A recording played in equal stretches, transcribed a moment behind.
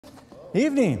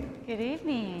Evening. Good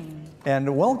evening.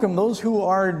 And welcome those who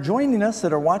are joining us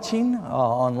that are watching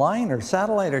online or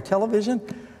satellite or television.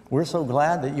 We're so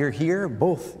glad that you're here,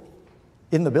 both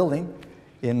in the building,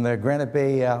 in the Granite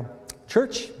Bay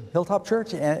Church, Hilltop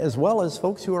Church, as well as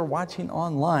folks who are watching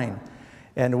online.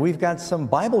 And we've got some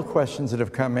Bible questions that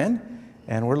have come in,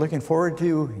 and we're looking forward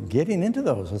to getting into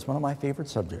those. It's one of my favorite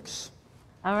subjects.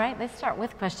 All right, let's start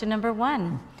with question number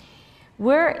 1.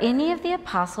 Were any of the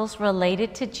apostles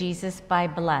related to Jesus by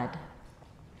blood?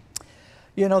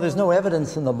 You know, there's no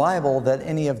evidence in the Bible that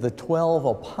any of the 12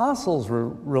 apostles were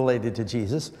related to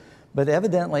Jesus, but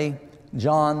evidently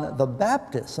John the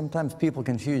Baptist. Sometimes people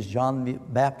confuse John the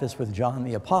Baptist with John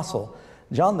the Apostle.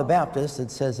 John the Baptist, it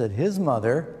says that his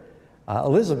mother,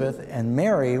 Elizabeth, and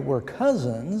Mary were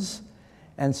cousins,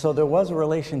 and so there was a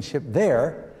relationship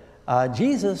there.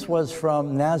 Jesus was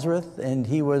from Nazareth, and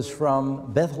he was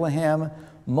from Bethlehem.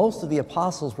 Most of the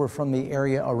apostles were from the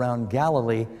area around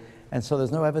Galilee, and so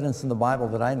there's no evidence in the Bible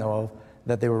that I know of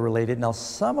that they were related. Now,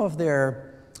 some of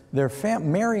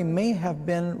Mary may have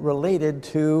been related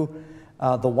to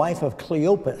the wife of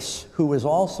Cleopas, who was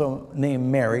also named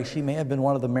Mary. She may have been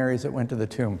one of the Marys that went to the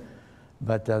tomb,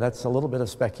 but that's a little bit of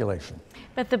speculation.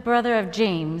 But the brother of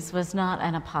James was not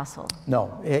an apostle.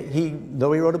 No,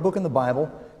 though he wrote a book in the Bible,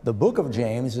 the book of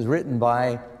James is written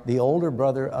by the older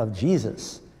brother of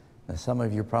Jesus. Now, some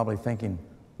of you are probably thinking,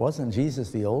 wasn't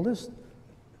Jesus the oldest?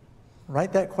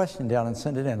 Write that question down and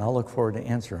send it in. I'll look forward to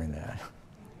answering that.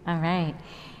 All right.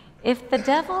 If the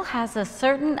devil has a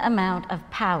certain amount of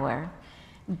power,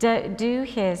 do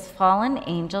his fallen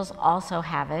angels also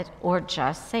have it, or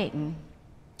just Satan?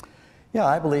 Yeah,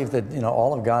 I believe that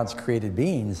all of God's created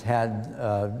beings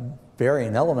had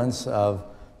varying elements of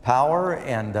power,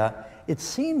 and it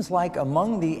seems like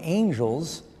among the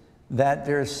angels that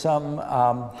there's some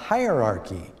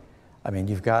hierarchy. I mean,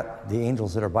 you've got the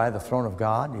angels that are by the throne of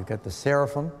God. You've got the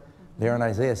seraphim. There in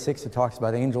Isaiah 6, it talks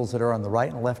about angels that are on the right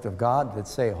and left of God that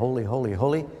say, holy, holy,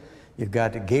 holy. You've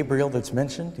got Gabriel that's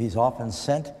mentioned. He's often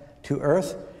sent to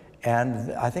earth.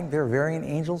 And I think there are varying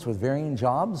angels with varying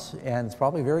jobs. And it's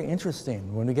probably very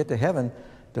interesting when we get to heaven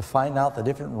to find out the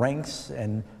different ranks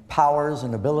and powers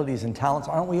and abilities and talents.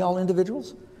 Aren't we all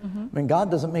individuals? Mm-hmm. I mean,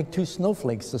 God doesn't make two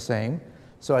snowflakes the same.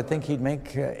 So I think he'd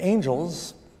make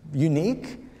angels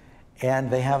unique,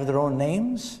 and they have their own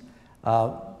names.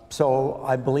 So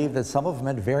I believe that some of them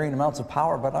had varying amounts of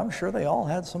power, but I'm sure they all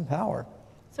had some power.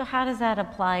 So how does that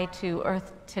apply to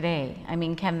earth today? I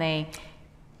mean,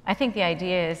 I think the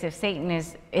idea is if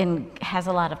Satan has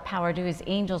a lot of power, do his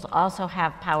angels also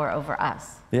have power over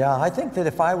us? Yeah, I think that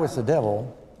if I was the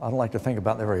devil, I don't like to think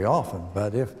about that very often,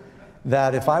 but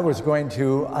if I was going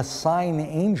to assign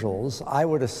angels, I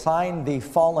would assign the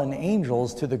fallen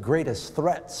angels to the greatest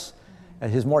threats,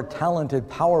 and his more talented,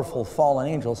 powerful fallen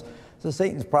angels. So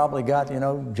Satan's probably got,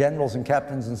 generals and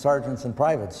captains and sergeants and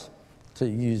privates, to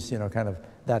use, kind of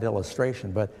that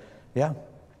illustration. But yeah,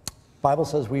 Bible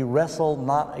says we wrestle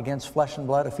not against flesh and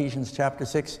blood, Ephesians chapter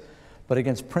 6, but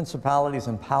against principalities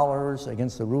and powers,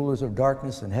 against the rulers of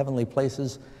darkness in heavenly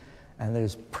places. And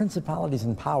there's principalities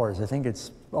and powers. I think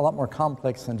it's a lot more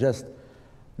complex than just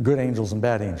good angels and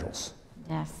bad angels.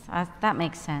 Yes, that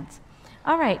makes sense.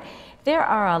 All right, there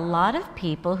are a lot of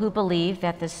people who believe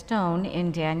that the stone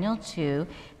in Daniel 2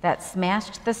 that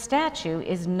smashed the statue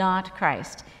is not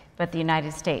Christ, but the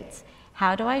United States.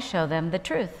 How do I show them the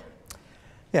truth?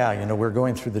 Yeah, we're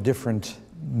going through the different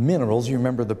minerals. You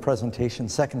remember the presentation,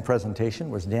 second presentation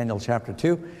was Daniel chapter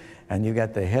 2, and you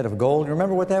got the head of gold. You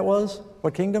remember what that was?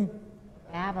 What kingdom?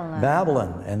 Babylon.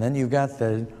 Babylon. And then you've got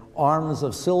the arms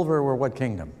of silver were what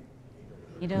kingdom?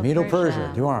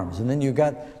 Medo-Persia, 2 arms. And then you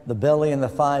got the belly and the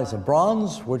thighs of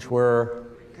bronze, which were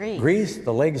Greece.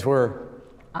 The legs were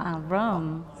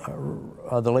Rome.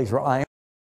 The legs were iron.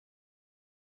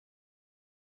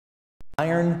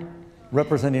 Iron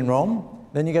representing Rome.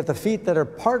 Then you got the feet that are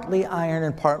partly iron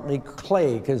and partly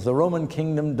clay, because the Roman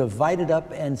kingdom divided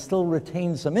up and still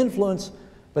retained some influence,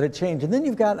 but it changed. And then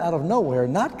you've got out of nowhere,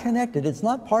 not connected, it's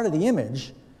not part of the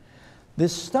image,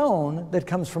 this stone that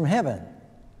comes from heaven.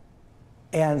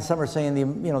 And some are saying,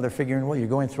 they're figuring, well, you're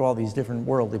going through all these different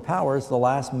worldly powers. The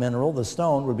last mineral, the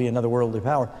stone, would be another worldly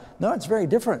power. No, it's very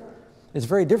different. It's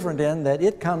very different in that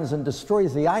it comes and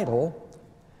destroys the idol,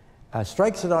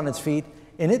 strikes it on its feet,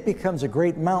 and it becomes a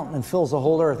great mountain and fills the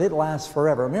whole earth. It lasts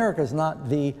forever. America is not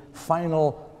the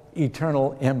final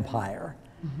eternal empire.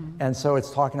 Mm-hmm. And so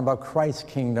it's talking about Christ's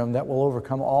kingdom that will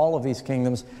overcome all of these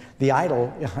kingdoms. The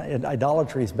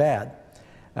idolatry is bad.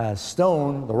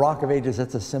 Stone, the rock of ages,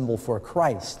 that's a symbol for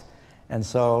Christ. And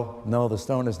so, no, the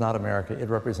stone is not America. It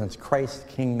represents Christ's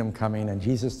kingdom coming and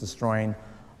Jesus destroying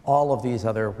all of these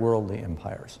other worldly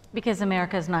empires. Because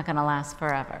America is not going to last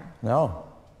forever. No,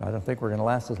 I don't think we're going to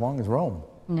last as long as Rome.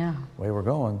 No. The way we're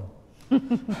going.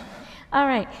 All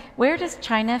right. Where does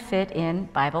China fit in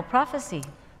Bible prophecy?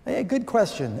 Hey, good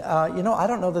question. You know, I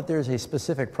don't know that there's a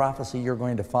specific prophecy you're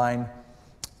going to find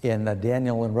in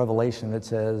Daniel and Revelation that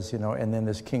says, you know, and then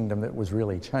this kingdom that was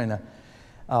really China.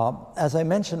 As I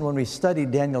mentioned when we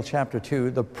studied Daniel chapter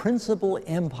 2, the principal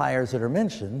empires that are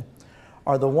mentioned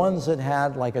are the ones that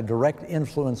had like a direct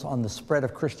influence on the spread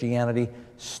of Christianity,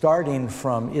 starting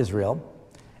from Israel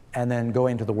and then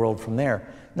going to the world from there.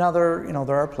 Now,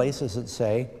 there are places that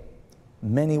say,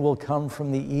 many will come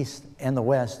from the east and the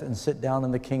west and sit down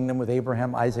in the kingdom with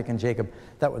Abraham, Isaac, and Jacob.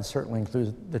 That would certainly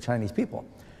include the Chinese people.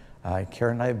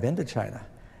 Karen and I have been to China,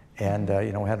 and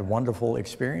you know, had a wonderful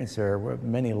experience there with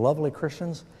many lovely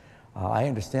Christians. I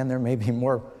understand there may be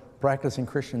more practicing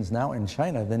Christians now in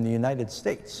China than the United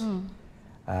States.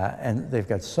 And they've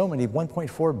got so many,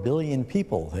 1.4 billion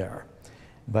people there.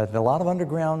 But a lot of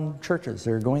underground churches,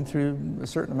 they're going through a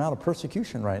certain amount of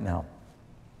persecution right now.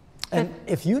 And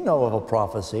if you know of a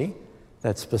prophecy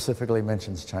that specifically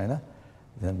mentions China,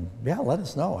 then yeah, let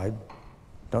us know. I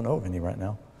don't know of any right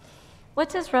now. What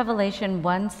does Revelation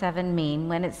 1:7 mean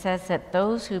when it says that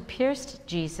those who pierced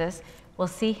Jesus will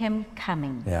see him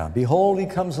coming? Yeah, behold, he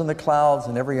comes in the clouds,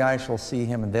 and every eye shall see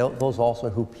him, and those also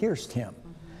who pierced him.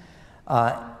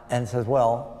 And it says,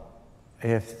 well,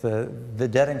 if the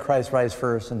dead in Christ rise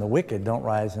first and the wicked don't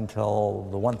rise until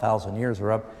the 1,000 years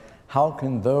are up, how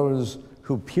can those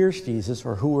who pierced Jesus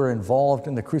or who were involved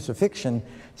in the crucifixion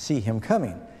see him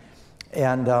coming?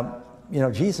 And, you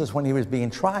know, Jesus, when he was being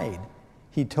tried,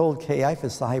 he told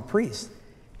Caiaphas, the high priest,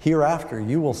 hereafter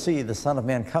you will see the Son of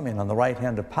Man coming on the right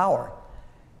hand of power.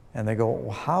 And they go,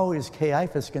 well, how is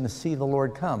Caiaphas going to see the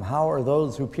Lord come? How are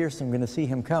those who pierced him going to see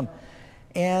him come?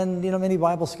 And, you know, many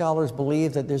Bible scholars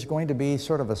believe that there's going to be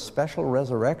sort of a special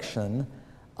resurrection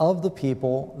of the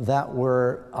people that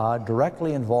were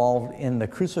directly involved in the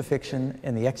crucifixion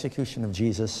and the execution of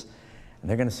Jesus. And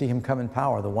they're going to see him come in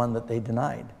power, the one that they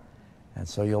denied. And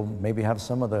so you'll maybe have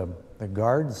some of the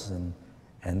guards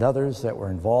and others that were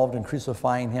involved in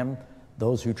crucifying him,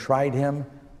 those who tried him,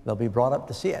 they'll be brought up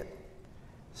to see it.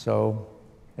 So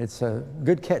it's a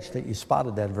good catch that you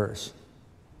spotted that verse.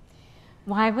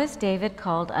 Why was David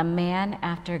called a man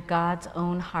after God's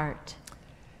own heart?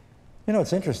 You know,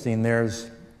 it's interesting. There's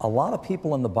a lot of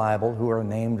people in the Bible who are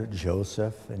named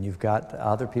Joseph, and you've got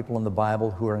other people in the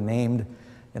Bible who are named,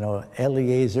 you know,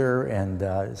 Eliezer,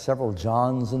 and several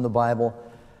Johns in the Bible.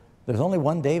 There's only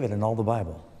one David in all the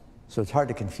Bible, so it's hard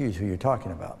to confuse who you're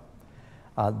talking about.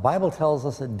 The Bible tells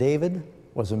us that David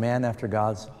was a man after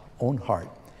God's own heart.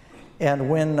 And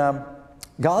when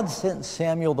God sent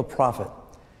Samuel the prophet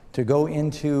to go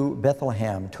into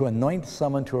Bethlehem to anoint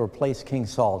someone to replace King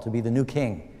Saul, to be the new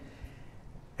king,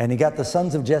 and he got the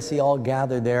sons of Jesse all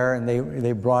gathered there, and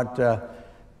they brought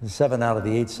 7 out of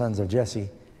the 8 sons of Jesse,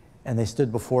 and they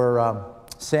stood before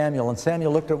Samuel. And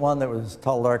Samuel looked at one that was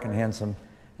tall, dark, and handsome,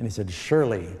 and he said,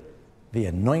 surely the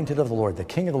anointed of the Lord, the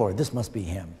king of the Lord, this must be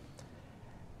him.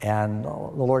 And the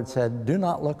Lord said, do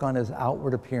not look on his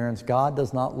outward appearance. God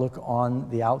does not look on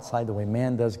the outside the way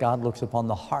man does. God looks upon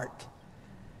the heart.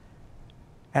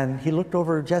 And he looked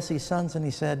over Jesse's sons and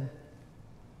he said,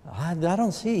 I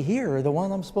don't see here the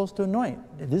one I'm supposed to anoint.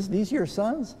 These your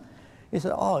sons? He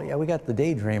said, oh yeah, we got the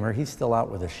daydreamer. He's still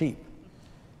out with the sheep.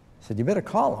 He said, you better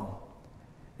call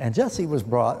him. And David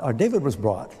was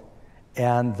brought.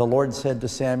 And the Lord said to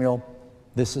Samuel,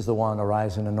 this is the one,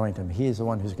 arise and anoint him. He is the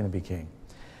one who's going to be king.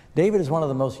 David is one of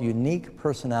the most unique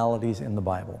personalities in the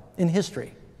Bible, in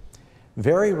history.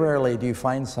 Very rarely do you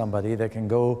find somebody that can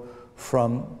go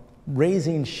from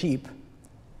raising sheep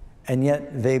and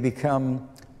yet they become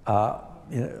a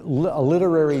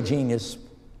literary genius.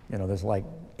 You know, there's like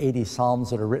 80 Psalms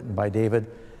that are written by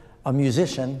David, a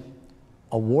musician,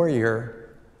 a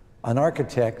warrior, an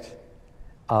architect,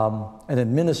 an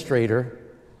administrator.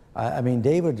 I mean,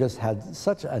 David just had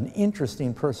such an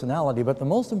interesting personality, but the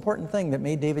most important thing that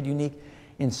made David unique,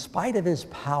 in spite of his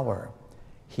power,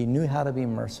 he knew how to be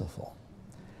merciful.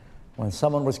 When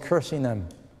someone was cursing him,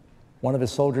 one of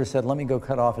his soldiers said, let me go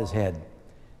cut off his head.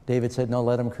 David said, no,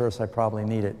 let him curse, I probably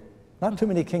need it. Not too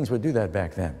many kings would do that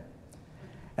back then.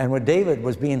 And when David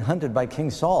was being hunted by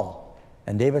King Saul,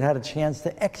 and David had a chance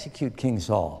to execute King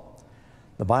Saul,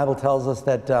 the Bible tells us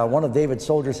that one of David's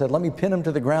soldiers said, let me pin him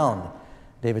to the ground.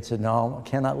 David said, no, I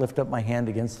cannot lift up my hand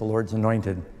against the Lord's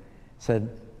anointed. He said,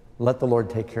 let the Lord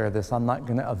take care of this. I'm not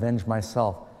going to avenge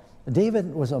myself.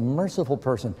 David was a merciful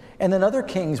person. And then other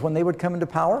kings, when they would come into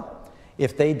power,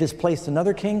 if they displaced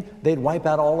another king, they'd wipe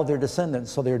out all of their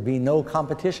descendants so there'd be no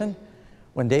competition.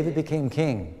 When David became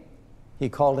king, he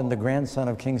called in the grandson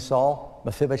of King Saul,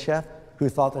 Mephibosheth, who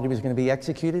thought that he was going to be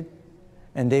executed.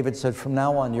 And David said, from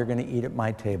now on, you're going to eat at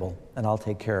my table, and I'll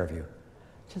take care of you.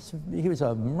 He was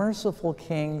a merciful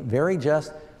king, very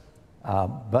just,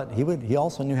 but he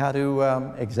also knew how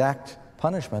to exact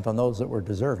punishment on those that were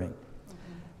deserving.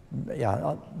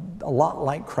 Yeah, a lot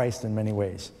like Christ in many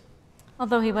ways.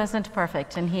 Although he wasn't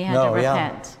perfect, and he had to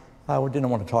repent. I didn't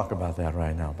want to talk about that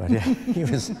right now, but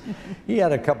he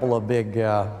had a couple of big,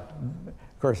 of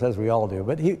course, as we all do.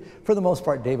 But for the most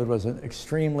part, David was an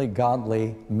extremely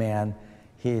godly man.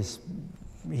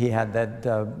 He had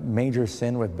that major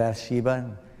sin with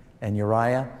Bathsheba and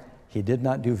Uriah. He did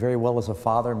not do very well as a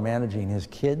father managing his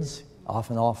kids, off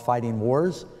and off fighting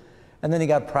wars. And then he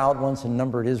got proud once and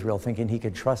numbered Israel, thinking he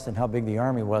could trust in how big the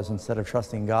army was instead of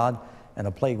trusting God, and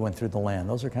a plague went through the land.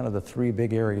 Those are kind of the three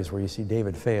big areas where you see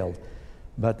David failed.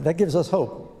 But that gives us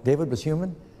hope. David was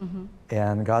human,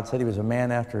 and God said he was a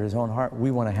man after his own heart.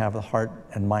 We want to have the heart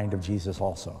and mind of Jesus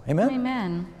also. Amen?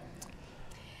 Amen.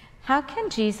 How can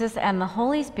Jesus and the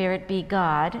Holy Spirit be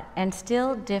God and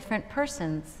still different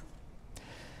persons?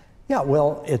 Yeah,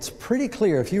 well, it's pretty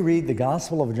clear. If you read the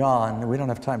Gospel of John, we don't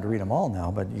have time to read them all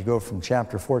now, but you go from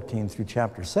chapter 14 through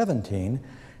chapter 17,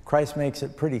 Christ makes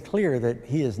it pretty clear that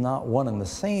he is not one and the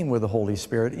same with the Holy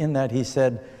Spirit, in that he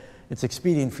said, it's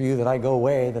expedient for you that I go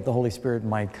away, that the Holy Spirit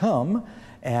might come,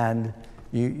 and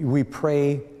we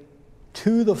pray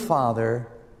to the Father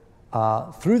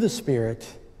through the Spirit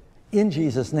in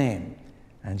Jesus' name.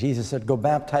 And Jesus said, go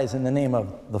baptize in the name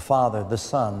of the Father, the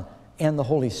Son, and the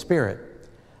Holy Spirit.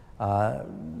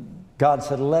 God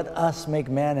said, let us make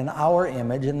man in our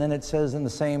image. And then it says in the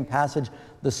same passage,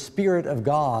 the Spirit of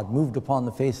God moved upon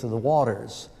the face of the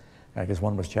waters. I guess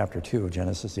one was chapter 2 of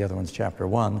Genesis, the other one's chapter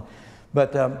 1.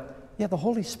 But yeah, the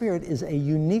Holy Spirit is a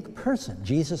unique person.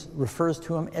 Jesus refers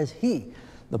to him as he.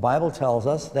 The Bible tells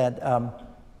us that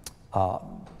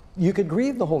you could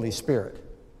grieve the Holy Spirit.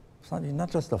 It's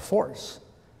not just a force.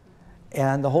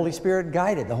 And the Holy Spirit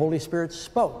guided, the Holy Spirit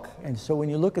spoke. And so when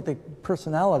you look at the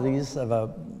personalities of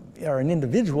an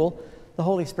individual, the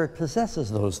Holy Spirit possesses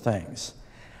those things.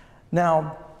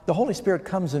 Now, the Holy Spirit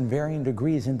comes in varying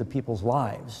degrees into people's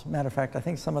lives. Matter of fact, I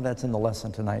think some of that's in the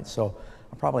lesson tonight, so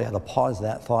I'll probably have to pause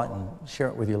that thought and share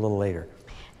it with you a little later.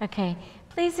 Okay.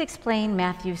 Please explain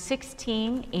Matthew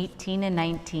 16, 18, and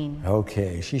 19.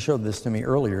 Okay. She showed this to me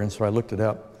earlier, and so I looked it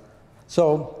up.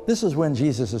 So this is when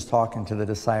Jesus is talking to the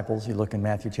disciples. You look in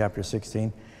Matthew chapter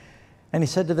 16. And he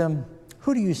said to them,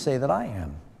 who do you say that I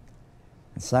am?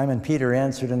 And Simon Peter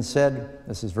answered and said,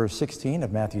 this is verse 16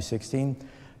 of Matthew 16,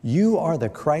 you are the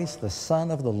Christ, the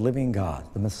Son of the living God,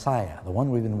 the Messiah, the one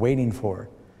we've been waiting for.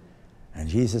 And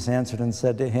Jesus answered and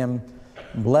said to him,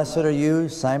 blessed are you,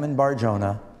 Simon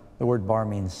Bar-Jonah. The word bar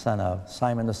means son of,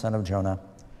 Simon the son of Jonah.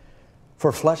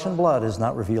 For flesh and blood has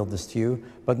not revealed this to you,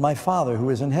 but my Father who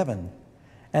is in heaven.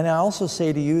 And I also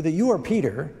say to you that you are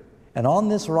Peter, and on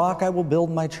this rock I will build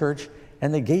my church,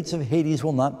 and the gates of Hades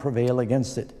will not prevail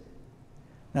against it.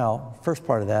 Now, first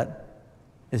part of that,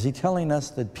 is he telling us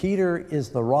that Peter is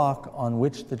the rock on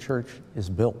which the church is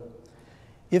built?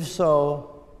 If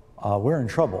so, we're in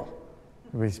trouble.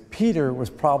 Because Peter was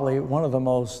probably one of the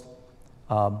most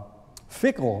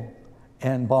fickle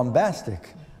and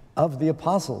bombastic of the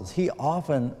apostles. He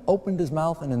often opened his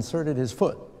mouth and inserted his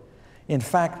foot. In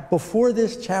fact, before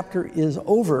this chapter is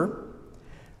over,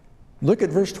 look at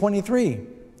verse 23.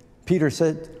 Peter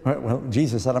said, well,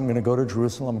 Jesus said, I'm going to go to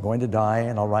Jerusalem, I'm going to die,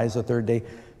 and I'll rise the third day.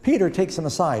 Peter takes him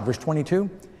aside, verse 22,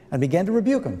 and began to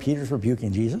rebuke him. Peter's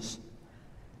rebuking Jesus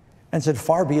and said,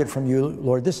 far be it from you,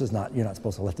 Lord, you're not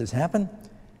supposed to let this happen.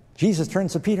 Jesus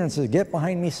turns to Peter and says, get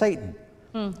behind me, Satan.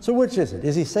 So which is it?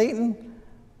 Is he Satan,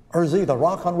 or is he the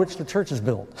rock on which the church is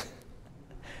built?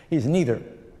 He's neither.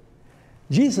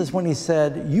 Jesus, when he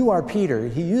said, you are Peter,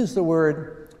 he used the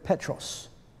word Petros.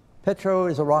 Petro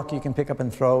is a rock you can pick up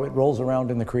and throw. It rolls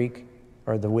around in the creek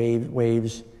or the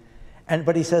waves.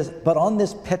 But he says, but on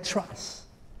this Petros,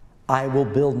 I will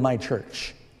build my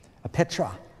church. A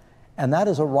Petra. And that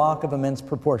is a rock of immense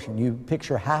proportion. You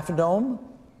picture Half Dome,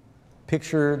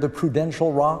 picture the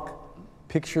Prudential Rock,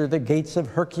 picture the gates of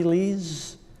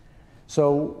Hercules.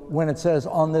 So when it says,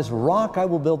 on this rock I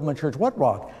will build my church, what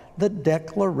rock? The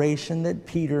declaration that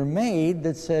Peter made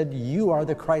that said, you are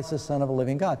the Christ, the Son of a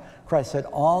living God. Christ said,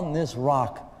 on this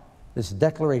rock, this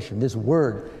declaration, this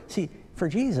word. See, for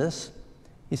Jesus,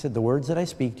 he said, the words that I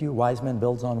speak to you, wise men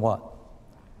builds on what?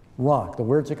 Rock. The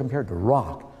words are compared to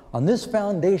rock. On this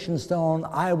foundation stone,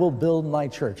 I will build my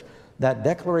church. That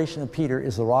declaration of Peter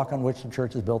is the rock on which the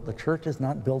church is built. The church is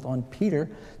not built on Peter.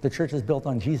 The church is built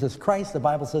on Jesus Christ. The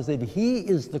Bible says that he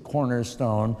is the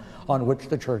cornerstone on which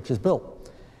the church is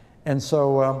built. And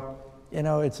so, you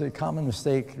know, it's a common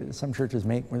mistake some churches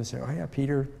make when they say, oh yeah,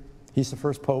 Peter, he's the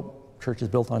first pope, church is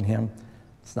built on him.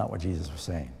 It's not what Jesus was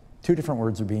saying. Two different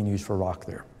words are being used for rock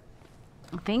there.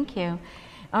 Thank you.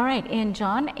 All right, in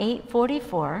John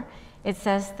 8:44, it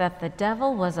says that the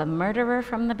devil was a murderer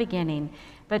from the beginning.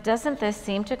 But doesn't this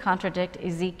seem to contradict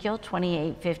Ezekiel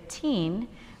 28:15,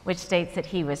 which states that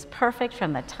he was perfect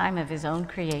from the time of his own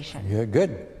creation? Yeah,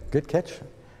 good catch.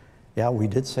 Yeah, we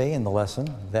did say in the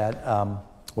lesson that,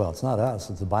 well, it's not us,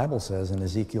 it's the Bible says in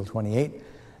Ezekiel 28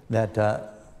 that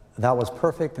thou wast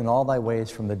perfect in all thy ways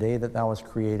from the day that thou wast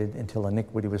created until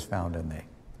iniquity was found in thee.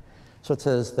 So it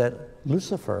says that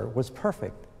Lucifer was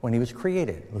perfect when he was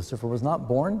created. Lucifer was not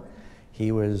born,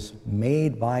 he was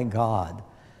made by God.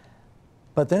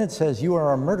 But then it says, you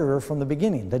are a murderer from the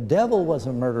beginning. The devil was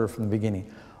a murderer from the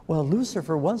beginning. Well,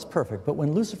 Lucifer was perfect, but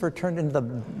when Lucifer turned into the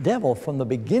devil from the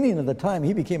beginning of the time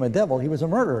he became a devil, he was a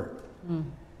murderer.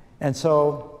 And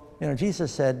so, you know,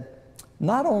 Jesus said,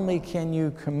 not only can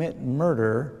you commit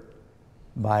murder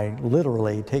by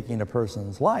literally taking a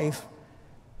person's life,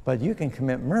 but you can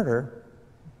commit murder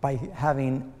by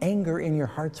having anger in your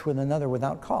hearts with another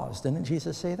without cause. Didn't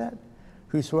Jesus say that?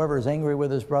 Whosoever is angry with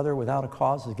his brother without a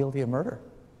cause is guilty of murder.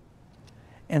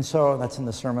 And so that's in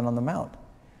the Sermon on the Mount.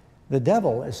 The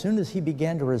devil, as soon as he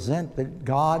began to resent that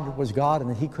God was God and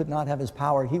that he could not have his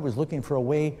power, he was looking for a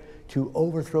way to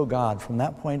overthrow God from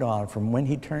that point on. From when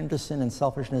he turned to sin and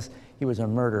selfishness, he was a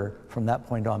murderer from that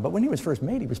point on. But when he was first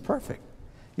made, he was perfect.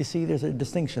 You see, there's a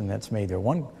distinction that's made there.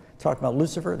 One talking about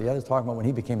Lucifer, the other talking about when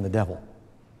he became the devil.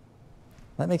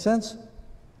 That make sense?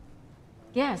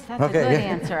 Yes, that's a good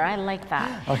answer. I like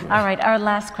that. Okay. All right, our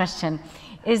last question.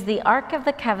 Is the Ark of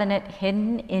the Covenant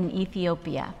hidden in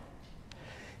Ethiopia?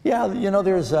 Yeah, you know,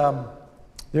 there's a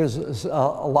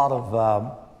lot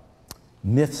of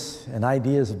myths and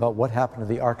ideas about what happened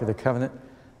to the Ark of the Covenant.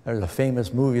 There's a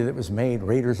famous movie that was made,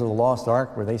 Raiders of the Lost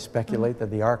Ark, where they speculate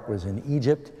that the Ark was in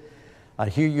Egypt.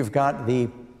 Here you've got the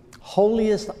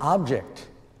holiest object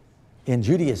in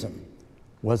Judaism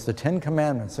was the Ten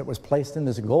Commandments that was placed in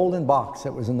this golden box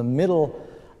that was in the middle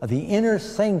of the inner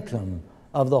sanctum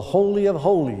of the Holy of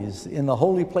Holies in the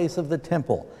holy place of the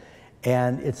temple.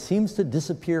 And it seems to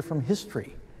disappear from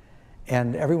history.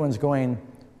 And everyone's going,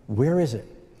 where is it?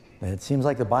 And it seems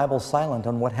like the Bible's silent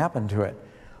on what happened to it.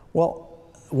 Well,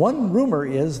 one rumor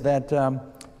is that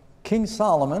King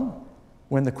Solomon,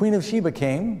 when the Queen of Sheba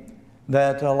came,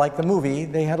 that like the movie,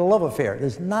 they had a love affair.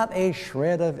 There's not a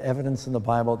shred of evidence in the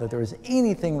Bible that there was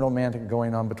anything romantic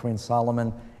going on between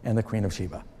Solomon and the Queen of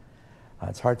Sheba.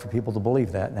 It's hard for people to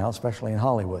believe that now, especially in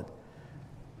Hollywood.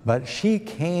 But she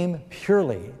came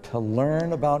purely to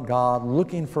learn about God,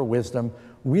 looking for wisdom.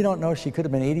 We don't know, she could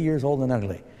have been 80 years old and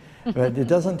ugly, but it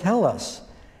doesn't tell us.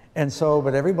 And so,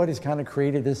 but everybody's kind of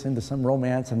created this into some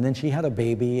romance, and then she had a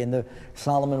baby, and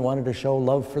Solomon wanted to show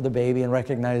love for the baby and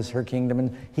recognize her kingdom,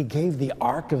 and he gave the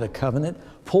Ark of the Covenant,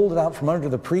 pulled it out from under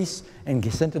the priests, and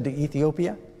sent it to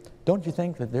Ethiopia. Don't you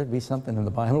think that there'd be something in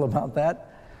the Bible about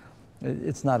that?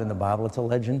 It's not in the Bible, it's a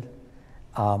legend.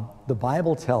 The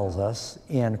Bible tells us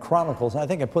in Chronicles, I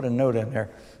think I put a note in there.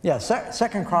 Yeah,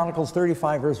 2 Chronicles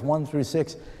 35, verse 1 through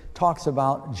 6, talks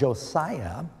about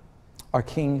Josiah, our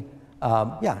king.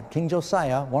 King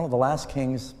Josiah, one of the last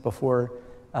kings before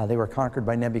they were conquered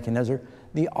by Nebuchadnezzar.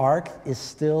 The ark is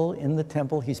still in the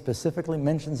temple. He specifically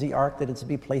mentions the ark, that it's to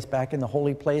be placed back in the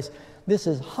holy place. This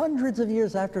is hundreds of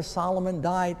years after Solomon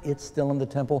died. It's still in the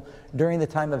temple. During the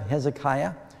time of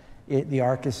Hezekiah, the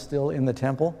ark is still in the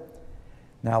temple.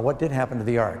 Now, what did happen to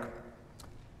the ark?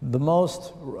 The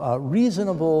most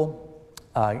reasonable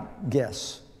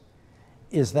guess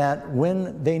is that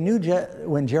when they knew,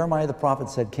 when Jeremiah the prophet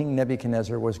said King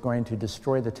Nebuchadnezzar was going to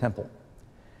destroy the temple,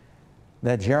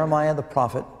 that Jeremiah the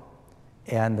prophet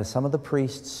and some of the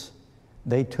priests,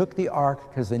 they took the ark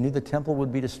because they knew the temple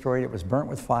would be destroyed. It was burnt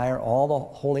with fire. All the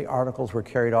holy articles were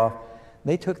carried off.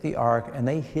 They took the ark and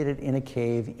they hid it in a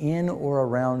cave in or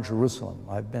around Jerusalem.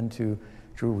 we've been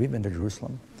to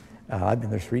Jerusalem. I've been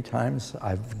there 3 times.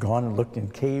 I've gone and looked in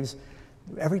caves.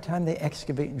 Every time they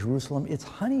excavate in Jerusalem, it's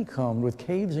honeycombed with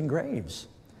caves and graves.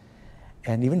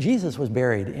 And even Jesus was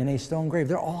buried in a stone grave.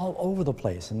 They're all over the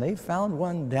place. And they found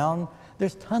one down,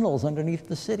 there's tunnels underneath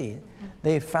the city.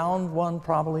 They found one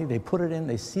probably, they put it in,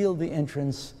 they sealed the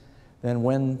entrance. Then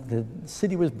when the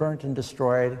city was burnt and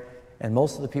destroyed, and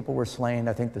most of the people were slain,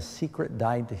 I think the secret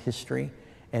died to history,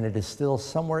 and it is still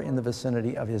somewhere in the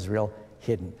vicinity of Israel,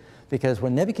 hidden. Because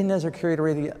when Nebuchadnezzar carried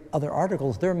away the other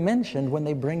articles, they're mentioned when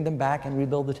they bring them back and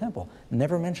rebuild the temple.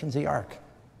 Never mentions the ark.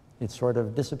 It sort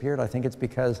of disappeared. I think it's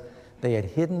because they had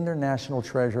hidden their national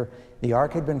treasure. The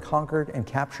ark had been conquered and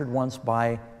captured once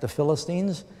by the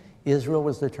Philistines. Israel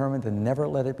was determined to never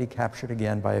let it be captured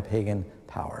again by a pagan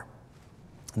power.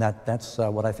 And that's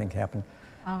what I think happened.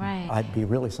 All right. It'd be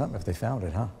really something if they found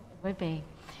it, huh? It would be.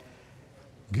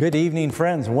 Good evening,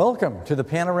 friends. Welcome to the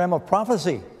Panorama of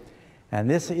Prophecy. And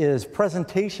this is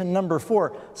presentation number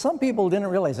 4. Some people didn't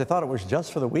realize, they thought it was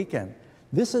just for the weekend.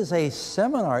 This is a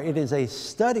seminar. It is a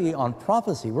study on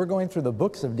prophecy. We're going through the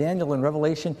books of Daniel and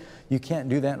Revelation. You can't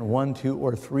do that in 1, 2,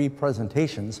 or 3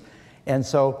 presentations. And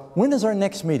so when is our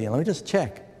next meeting? Let me just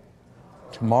check.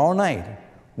 Tomorrow night.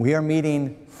 We are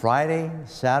meeting Friday,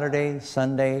 Saturday,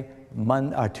 Sunday,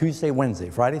 Tuesday, Wednesday.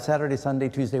 Friday, Saturday, Sunday,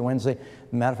 Tuesday, Wednesday.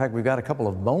 Matter of fact, we've got a couple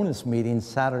of bonus meetings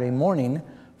Saturday morning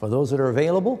for those that are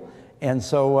available. And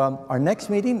so our next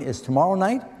meeting is tomorrow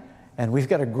night. And we've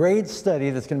got a great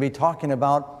study that's going to be talking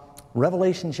about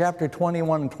Revelation chapter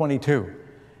 21 and 22.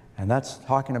 And that's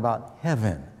talking about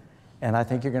heaven. And I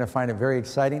think you're going to find it very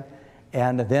exciting.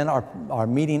 And then our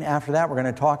meeting after that, we're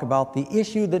going to talk about the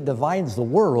issue that divides the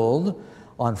world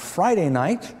on Friday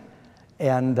night.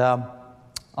 And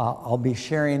I'll be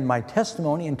sharing my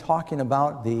testimony and talking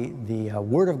about the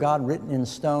Word of God written in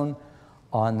stone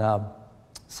on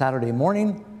Saturday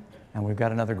morning. And we've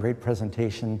got another great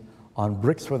presentation on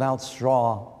bricks without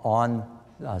straw on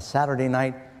Saturday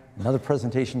night, another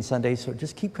presentation Sunday. So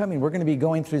just keep coming. We're going to be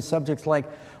going through subjects like,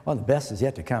 well, the best is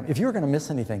yet to come. If you were going to miss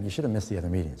anything, you should have missed the other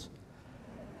meetings.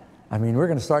 I mean, we're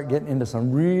going to start getting into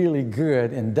some really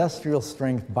good industrial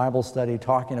strength Bible study,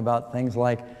 talking about things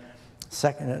like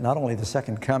not only the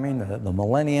second coming, the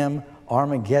millennium,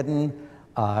 Armageddon.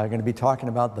 Going to be talking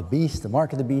about the beast, the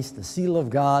mark of the beast, the seal of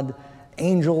God,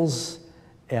 angels,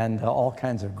 and all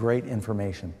kinds of great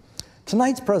information.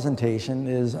 Tonight's presentation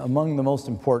is among the most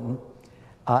important,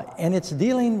 and it's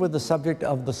dealing with the subject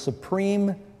of the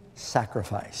supreme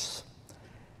sacrifice.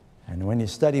 And when you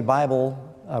study the Bible,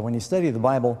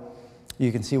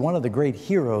 you can see one of the great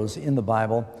heroes in the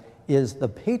Bible is the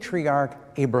patriarch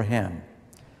Abraham.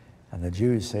 And the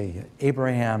Jews say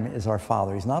Abraham is our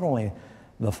father. He's not only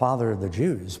the father of the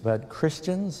Jews, but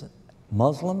Christians,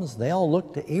 Muslims, they all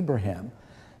look to Abraham,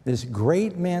 this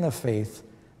great man of faith.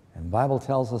 And the Bible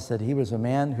tells us that he was a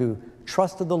man who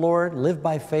trusted the Lord, lived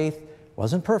by faith,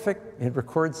 wasn't perfect. It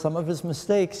records some of his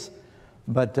mistakes,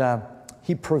 but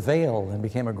he prevailed and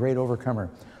became a great overcomer.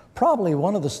 Probably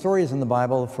one of the stories in the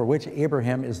Bible for which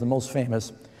Abraham is the most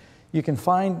famous, you can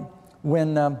find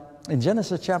when in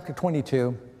Genesis chapter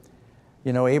 22,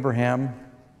 you know, Abraham,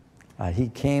 he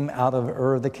came out of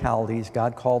Ur of the Chaldees.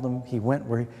 God called him. He went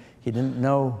where he didn't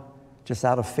know. Just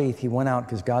out of faith, he went out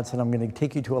because God said, I'm going to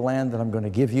take you to a land that I'm going to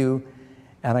give you,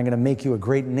 and I'm going to make you a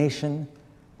great nation.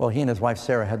 Well, he and his wife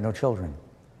Sarah had no children.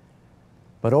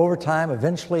 But over time,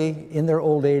 eventually, in their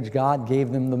old age, God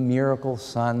gave them the miracle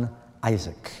son,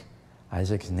 Isaac.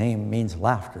 Isaac's name means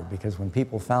laughter, because when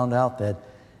people found out that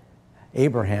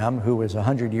Abraham, who was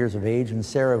 100 years of age, and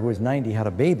Sarah, who was 90, had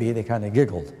a baby, they kind of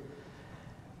giggled.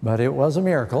 But it was a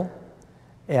miracle.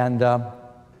 And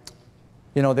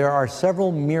you know, there are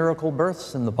several miracle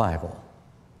births in the Bible.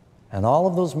 And all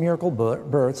of those miracle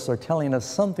births are telling us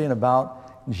something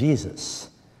about Jesus.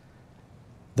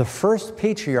 The first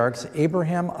patriarchs,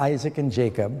 Abraham, Isaac, and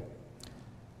Jacob,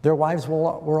 their wives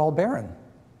were all barren.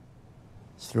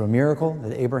 It's through a miracle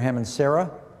that Abraham and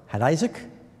Sarah had Isaac.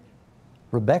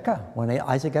 Rebekah, when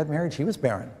Isaac got married, she was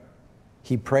barren.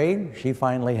 He prayed, she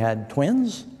finally had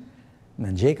twins. And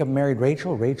then Jacob married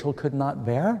Rachel. Rachel could not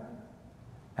bear.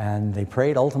 And they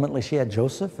prayed. Ultimately, she had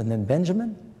Joseph and then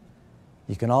Benjamin.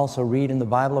 You can also read in the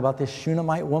Bible about this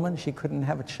Shunammite woman. She couldn't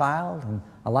have a child, and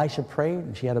Elisha prayed,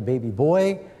 and she had a baby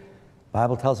boy. The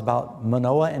Bible tells about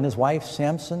Manoah and his wife,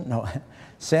 Samson,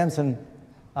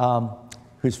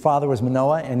 whose father was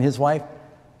Manoah, and his wife,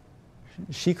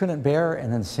 she couldn't bear,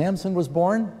 and then Samson was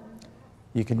born.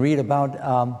 You can read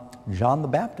about John the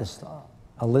Baptist,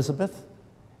 Elizabeth,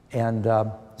 and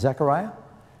Zechariah.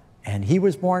 And he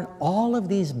was born. All of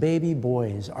these baby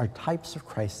boys are types of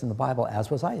Christ in the Bible, as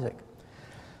was Isaac.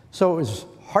 So it was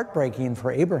heartbreaking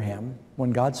for Abraham when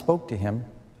God spoke to him,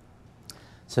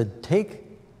 said, take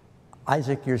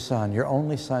Isaac, your son, your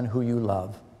only son who you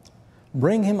love,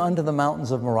 bring him unto the mountains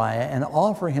of Moriah and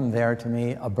offer him there to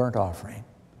me a burnt offering.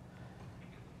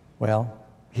 Well,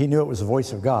 he knew it was the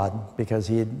voice of God because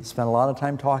he had spent a lot of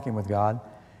time talking with God.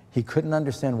 He couldn't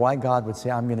understand why God would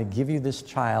say, I'm going to give you this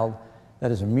child that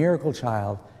is a miracle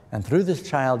child, and through this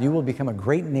child you will become a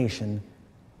great nation,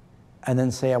 and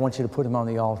then say, I want you to put him on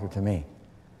the altar to me.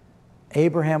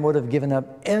 Abraham would have given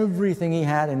up everything he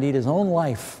had, indeed his own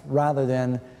life, rather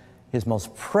than his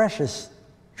most precious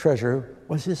treasure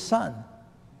was his son.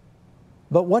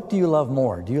 But what do you love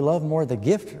more? Do you love more the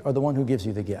gift or the one who gives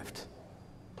you the gift?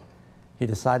 He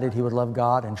decided he would love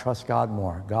God and trust God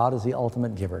more. God is the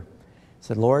ultimate giver. He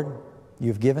said, Lord,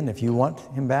 you've given. If you want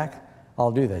him back,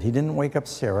 I'll do that. He didn't wake up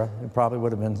Sarah. It probably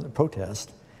would have been a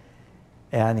protest.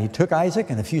 And he took Isaac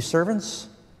and a few servants.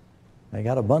 They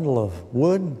got a bundle of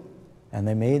wood, and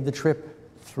they made the trip,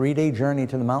 3-day journey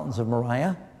to the mountains of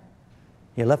Moriah.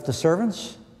 He left the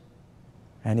servants,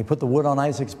 and he put the wood on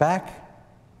Isaac's back.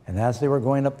 And as they were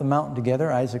going up the mountain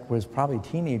together, Isaac was probably a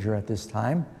teenager at this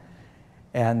time,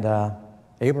 and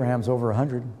Abraham's over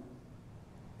 100.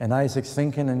 And Isaac's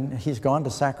thinking, and he's gone to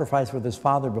sacrifice with his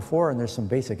father before, and there's some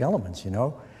basic elements, you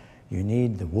know. You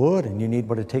need the wood, and you need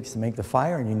what it takes to make the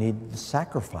fire, and you need the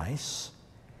sacrifice.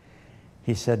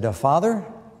 He said, Father,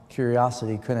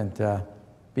 curiosity couldn't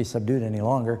be subdued any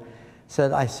longer,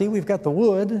 said, I see we've got the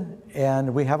wood,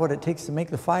 and we have what it takes to make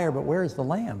the fire, but where is the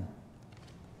lamb?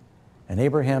 And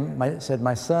Abraham said,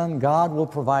 my son, God will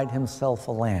provide himself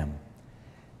a lamb.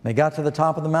 They got to the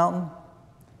top of the mountain.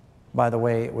 By the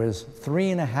way, it was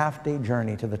 3.5-day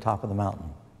journey to the top of the mountain.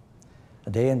 A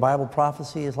day in Bible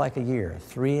prophecy is like a year.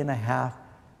 3.5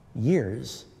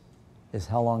 years is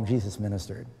how long Jesus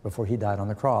ministered before he died on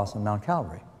the cross on Mount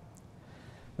Calvary.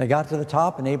 They got to the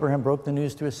top, and Abraham broke the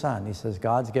news to his son. He says,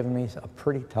 God's given me a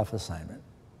pretty tough assignment.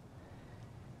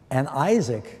 And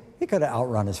Isaac, he could have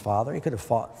outrun his father. He could have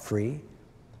fought free.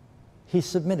 He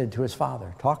submitted to his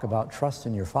father. Talk about trust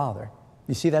in your father.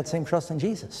 You see that same trust in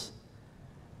Jesus.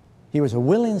 He was a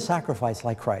willing sacrifice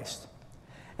like Christ.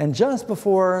 And just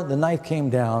before the knife came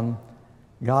down,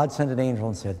 God sent an angel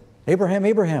and said, Abraham,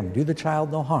 Abraham, do the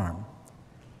child no harm.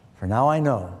 For now I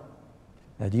know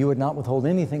that you would not withhold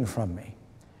anything from me.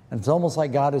 And it's almost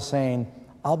like God is saying,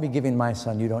 I'll be giving my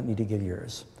son, you don't need to give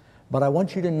yours. But I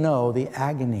want you to know the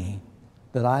agony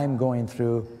that I am going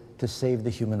through to save the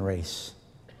human race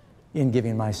in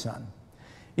giving my son.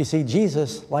 You see,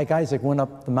 Jesus, like Isaac, went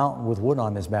up the mountain with wood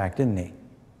on his back, didn't he?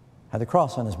 Had the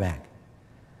cross on his back.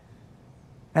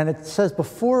 And it says,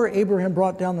 before Abraham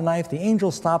brought down the knife, the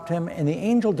angel stopped him, and the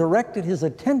angel directed his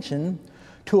attention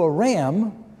to a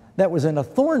ram that was in a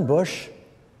thorn bush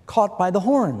caught by the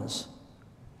horns.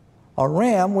 A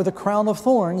ram with a crown of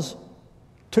thorns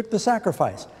took the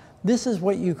sacrifice. This is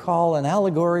what you call an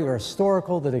allegory or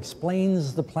historical that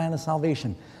explains the plan of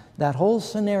salvation. That whole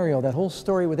scenario, that whole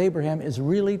story with Abraham is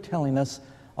really telling us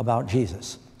about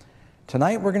Jesus.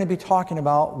 Tonight we're going to be talking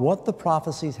about what the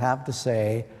prophecies have to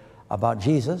say about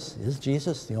Jesus. Is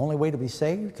Jesus the only way to be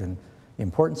saved? And the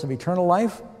importance of eternal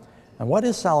life? And what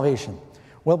is salvation?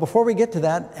 Well, before we get to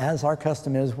that, as our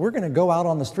custom is, we're going to go out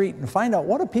on the street and find out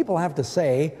what do people have to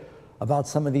say about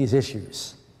some of these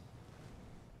issues.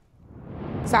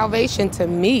 Salvation to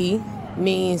me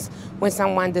means when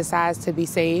someone decides to be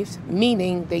saved,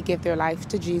 meaning they give their life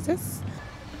to Jesus.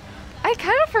 I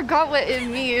kind of forgot what it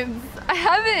means. I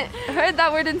haven't heard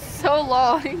that word in so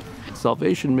long.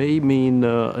 Salvation may mean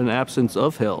an absence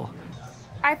of hell.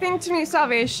 I think to me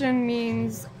salvation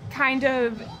means kind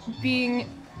of being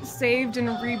saved and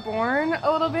reborn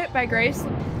a little bit by grace.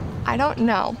 I don't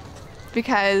know,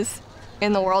 because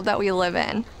in the world that we live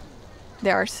in,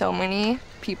 there are so many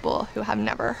people who have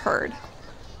never heard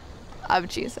of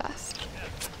Jesus.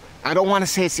 I don't want to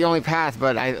say it's the only path,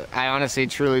 but I honestly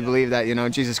truly believe that,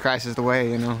 Jesus Christ is the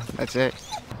way, that's it.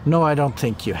 No, I don't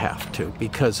think you have to,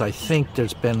 because I think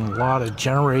there's been a lot of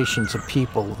generations of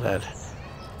people that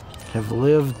have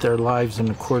lived their lives in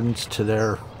accordance to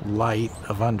their light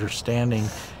of understanding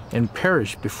and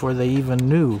perished before they even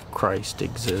knew Christ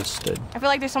existed. I feel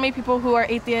like there's so many people who are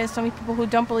atheists, so many people who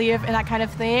don't believe in that kind of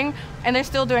thing, and they're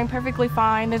still doing perfectly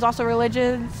fine. There's also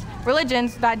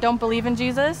religions that don't believe in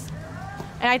Jesus.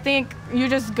 And I think you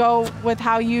just go with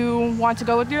how you want to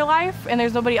go with your life, and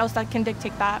there's nobody else that can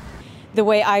dictate that. The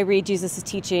way I read Jesus'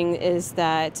 teaching is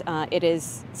that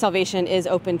salvation is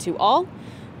open to all,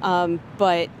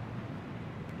 but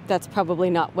that's probably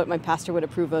not what my pastor would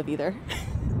approve of either.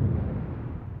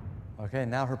 Okay,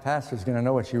 now her pastor's going to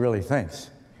know what she really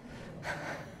thinks.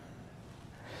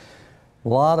 A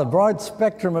lot of broad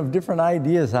spectrum of different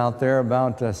ideas out there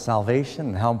about salvation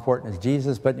and how important is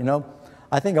Jesus, but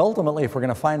I think ultimately if we're going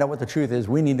to find out what the truth is,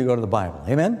 we need to go to the Bible.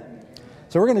 Amen?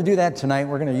 So we're going to do that tonight.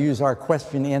 We're going to use our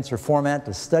question-answer format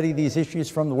to study these issues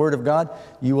from the Word of God.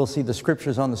 You will see the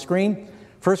scriptures on the screen.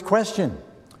 First question,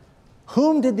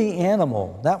 whom did the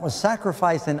animal that was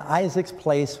sacrificed in Isaac's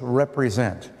place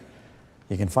represent?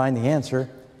 You can find the answer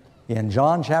in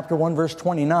John chapter 1, verse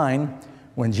 29,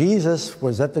 When Jesus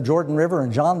was at the Jordan River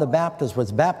and John the Baptist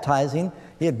was baptizing,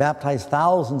 he had baptized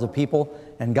thousands of people,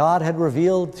 and God had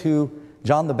revealed to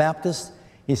John the Baptist,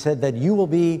 he said that you will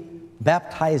be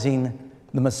baptizing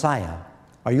the Messiah,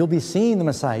 or you'll be seeing the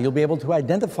Messiah. You'll be able to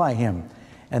identify him.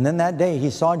 And then that day he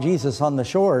saw Jesus on the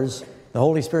shores. The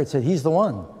Holy Spirit said, he's the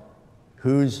one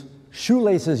whose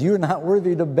shoelaces you're not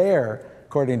worthy to bear,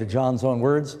 according to John's own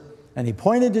words. And he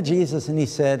pointed to Jesus and he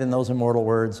said in those immortal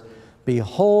words,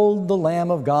 behold the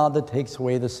Lamb of God that takes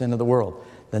away the sin of the world.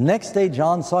 The next day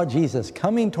John saw Jesus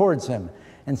coming towards him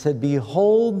and said,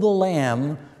 behold the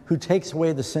Lamb who takes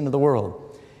away the sin of the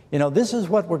world. You know, this is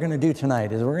what we're going to do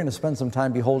tonight, is we're going to spend some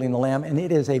time beholding the Lamb, and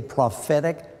it is a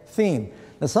prophetic theme.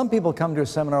 Now, some people come to a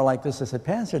seminar like this and say,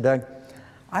 Pastor Doug,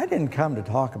 I didn't come to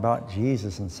talk about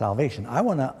Jesus and salvation. I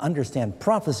want to understand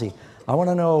prophecy. I want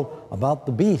to know about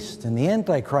the beast and the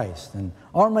Antichrist and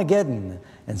Armageddon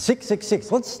and 666.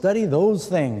 Let's study those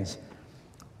things.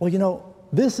 Well, you know,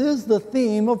 this is the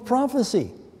theme of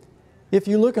prophecy. If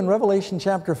you look in Revelation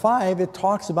chapter 5, it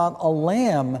talks about a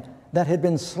lamb that had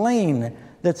been slain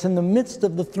that's in the midst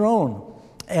of the throne.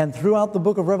 And throughout the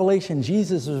book of Revelation,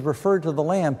 Jesus is referred to the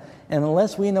lamb. And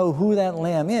unless we know who that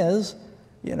lamb is,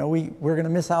 you know, we're going to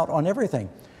miss out on everything.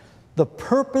 The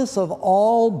purpose of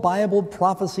all Bible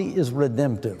prophecy is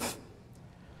redemptive.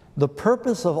 The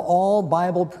purpose of all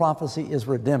Bible prophecy is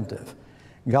redemptive.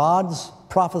 God's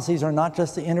prophecies are not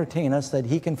just to entertain us, that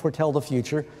he can foretell the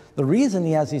future. The reason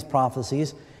he has these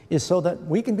prophecies is so that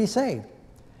we can be saved.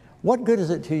 What good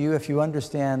is it to you if you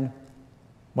understand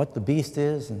what the beast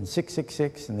is, and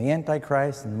 666, and the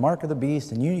Antichrist, and the mark of the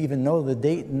beast, and you even know the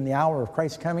date and the hour of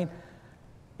Christ's coming?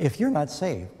 If you're not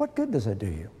saved, what good does it do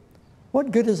you?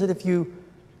 What good is it if you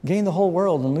gain the whole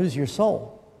world and lose your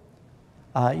soul?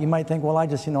 You might think, well, I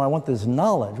want this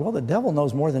knowledge. Well, the devil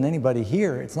knows more than anybody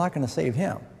here. It's not going to save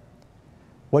him.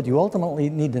 What you ultimately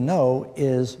need to know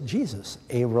is Jesus,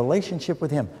 a relationship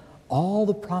with him. All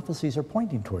the prophecies are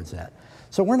pointing towards that.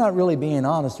 So we're not really being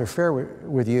honest or fair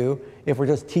with you if we're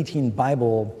just teaching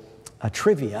Bible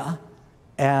trivia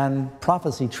and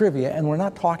prophecy trivia, and we're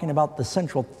not talking about the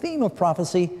central theme of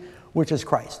prophecy, which is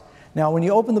Christ. Now, when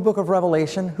you open the book of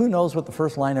Revelation, who knows what the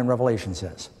first line in Revelation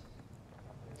says?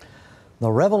 The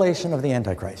revelation of the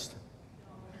Antichrist.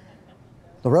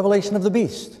 The revelation of the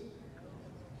beast.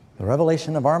 The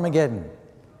revelation of Armageddon,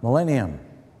 millennium,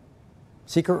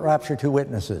 secret rapture, 2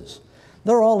 witnesses.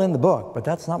 They're all in the book, but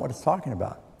that's not what it's talking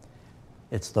about.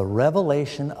 It's the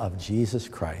revelation of Jesus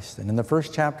Christ. And in the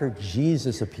first chapter,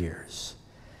 Jesus appears.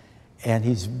 And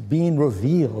he's being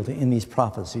revealed in these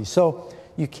prophecies. So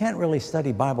you can't really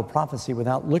study Bible prophecy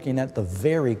without looking at the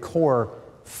very core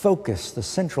focus. The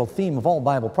central theme of all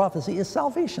Bible prophecy is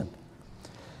salvation.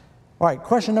 All right,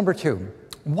 question number 2.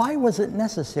 Why was it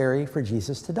necessary for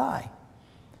Jesus to die?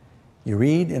 You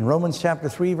read in Romans chapter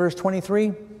 3, verse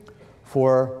 23,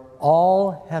 for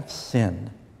all have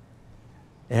sinned.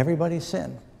 Everybody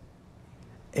sinned.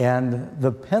 And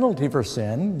the penalty for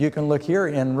sin, you can look here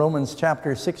in Romans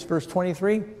chapter 6, verse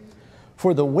 23,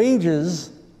 for the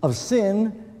wages of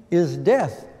sin is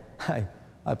death.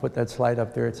 I put that slide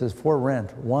up there. It says, for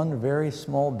rent, 1 very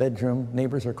small bedroom,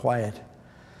 neighbors are quiet.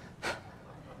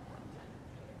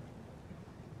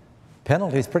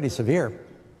 Penalty is pretty severe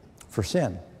for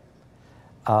sin.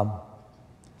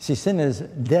 See, sin is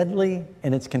deadly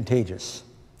and it's contagious.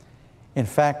 In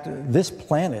fact, this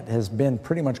planet has been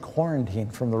pretty much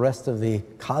quarantined from the rest of the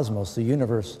cosmos, the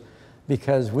universe,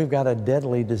 because we've got a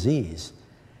deadly disease.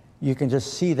 You can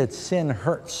just see that sin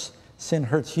hurts. Sin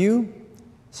hurts you,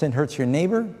 sin hurts your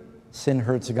neighbor, sin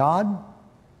hurts God,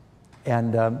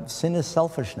 and sin is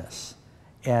selfishness.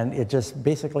 And it just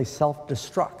basically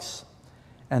self-destructs.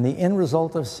 And the end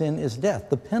result of sin is death.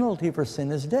 The penalty for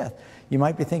sin is death. You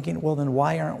might be thinking, well, then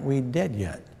why aren't we dead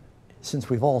yet, since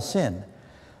we've all sinned?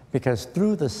 Because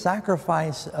through the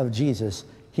sacrifice of Jesus,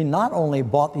 he not only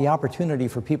bought the opportunity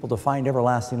for people to find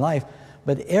everlasting life,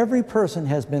 but every person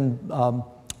has been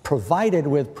provided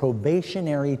with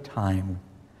probationary time.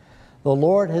 The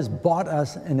Lord has bought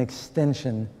us an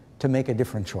extension to make a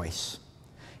different choice.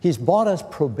 He's bought us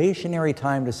probationary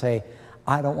time to say,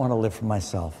 I don't want to live for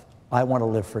myself. I want to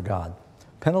live for God.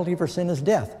 Penalty for sin is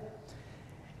death.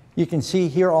 You can see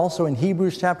here also in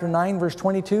Hebrews chapter 9, verse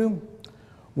 22,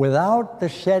 without the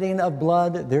shedding of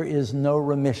blood, there is no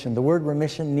remission. The word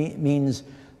remission means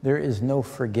there is no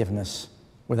forgiveness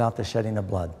without the shedding of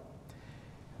blood.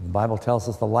 The Bible tells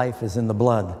us the life is in the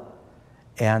blood.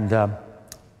 And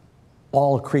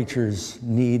all creatures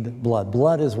need blood.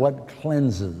 Blood is what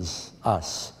cleanses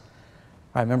us.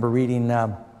 I remember reading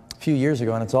a few years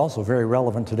ago, and it's also very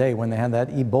relevant today, when they had that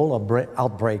Ebola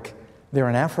outbreak there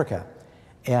in Africa.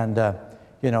 And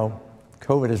you know,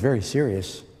 COVID is very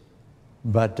serious,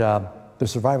 but the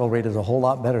survival rate is a whole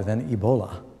lot better than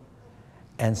Ebola.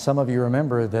 And some of you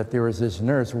remember that there was this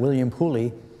nurse, William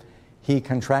Pooley. He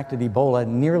contracted Ebola,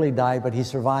 nearly died, but he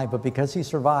survived. But because he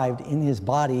survived, in his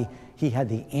body, he had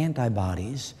the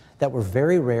antibodies that were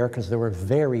very rare because there were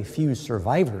very few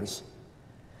survivors.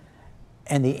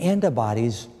 And the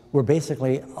antibodies were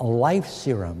basically a life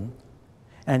serum.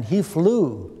 And he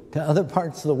flew to other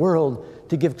parts of the world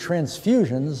to give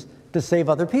transfusions to save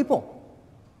other people.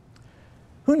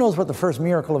 Who knows what the first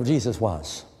miracle of Jesus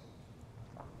was?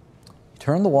 He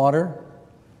turned the water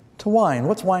to wine.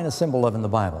 What's wine a symbol of in the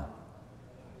Bible?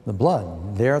 The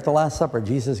blood. There at the Last Supper,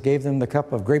 Jesus gave them the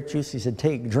cup of grape juice. He said,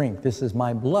 take, drink. This is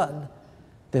my blood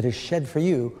that is shed for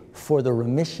you for the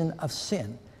remission of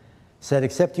sin. He said,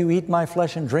 except you eat my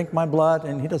flesh and drink my blood.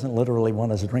 And he doesn't literally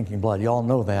want us drinking blood. You all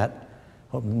know that.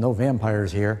 Hope no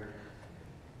vampires here.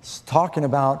 He's talking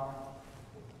about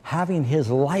having his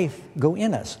life go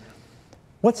in us.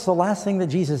 What's the last thing that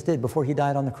Jesus did before he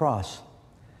died on the cross?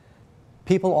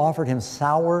 People offered him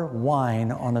sour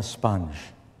wine on a sponge.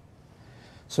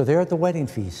 So there at the wedding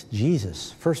feast,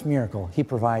 Jesus, first miracle, he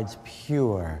provides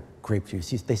pure grape juice.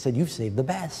 They said, you've saved the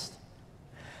best.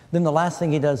 Then the last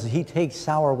thing he does is he takes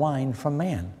sour wine from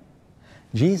man.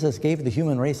 Jesus gave the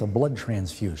human race a blood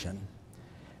transfusion.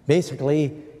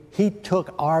 Basically, he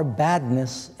took our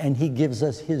badness and he gives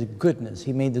us his goodness.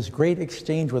 He made this great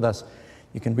exchange with us.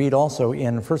 You can read also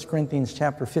in 1 Corinthians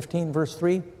chapter 15, verse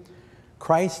 3,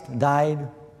 Christ died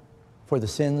for the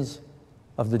sins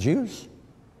of the Jews,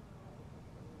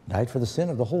 died for the sin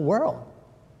of the whole world.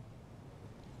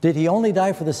 Did he only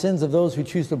die for the sins of those who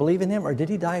choose to believe in him, or did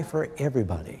he die for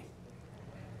everybody?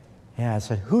 Yeah, it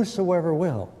said, whosoever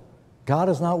will. God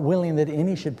is not willing that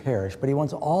any should perish, but he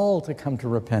wants all to come to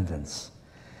repentance.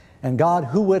 And God,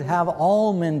 who would have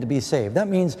all men to be saved. That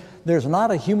means there's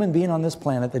not a human being on this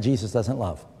planet that Jesus doesn't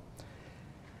love.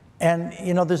 And,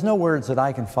 you know, there's no words that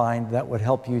I can find that would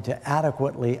help you to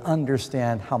adequately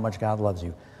understand how much God loves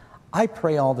you. I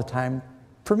pray all the time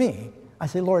for me. I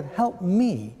say, Lord, help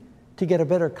me to get a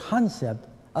better concept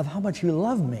of how much you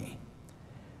love me.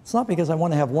 It's not because I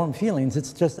want to have warm feelings.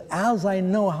 It's just as I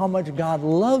know how much God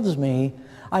loves me,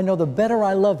 I know the better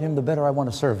I love him, the better I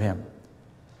want to serve him.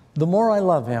 The more I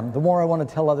love him, the more I want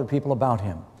to tell other people about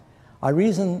him. A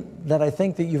reason that I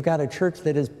think that you've got a church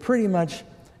that is pretty much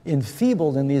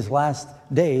enfeebled in these last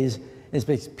days is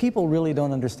because people really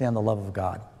don't understand the love of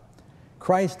God.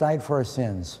 Christ died for our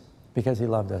sins because he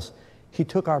loved us. He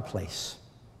took our place.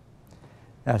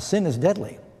 Now, sin is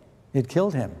deadly. It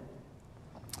killed him.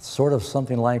 It's sort of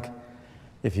something like,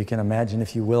 if you can imagine,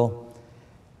 if you will,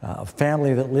 a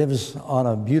family that lives on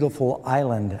a beautiful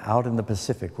island out in the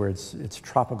Pacific where it's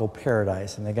tropical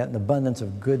paradise, and they got an abundance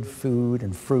of good food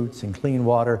and fruits and clean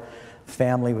water.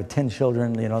 Family with 10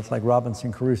 children, you know, it's like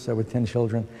Robinson Crusoe with 10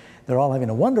 children. They're all having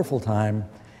a wonderful time,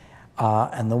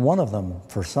 and the one of them,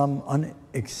 for some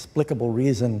inexplicable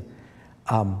reason,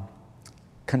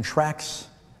 contracts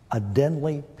a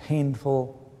deadly,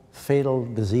 painful, fatal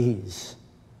disease.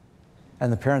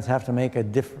 And the parents have to make a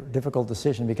difficult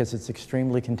decision because it's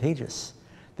extremely contagious.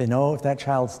 They know if that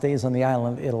child stays on the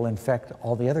island, it'll infect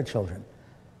all the other children.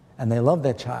 And they love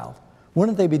that child.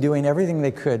 Wouldn't they be doing everything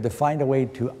they could to find a way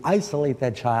to isolate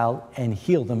that child and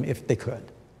heal them if they could?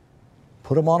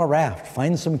 Put them on a raft,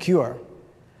 find some cure.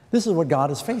 This is what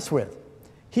God is faced with.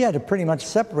 He had to pretty much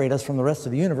separate us from the rest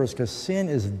of the universe because sin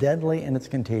is deadly and it's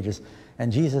contagious.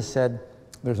 And Jesus said,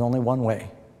 there's only one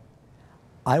way.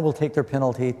 I will take their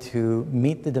penalty to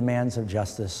meet the demands of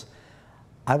justice.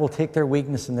 I will take their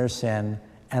weakness and their sin,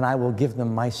 and I will give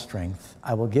them my strength.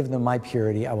 I will give them my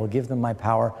purity. I will give them my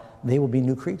power. They will be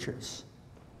new creatures.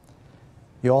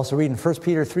 You also read in 1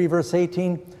 Peter 3, verse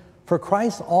 18, for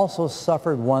Christ also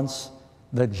suffered once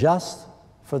the just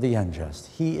for the unjust.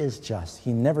 He is just.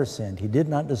 He never sinned. He did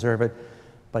not deserve it,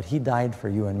 but he died for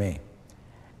you and me.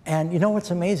 And you know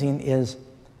what's amazing is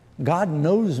God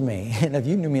knows me, and if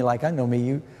you knew me like I know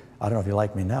me, I don't know if you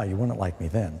like me now, you wouldn't like me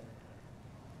then.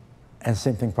 And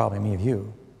same thing probably me of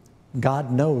you.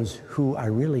 God knows who I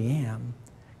really am.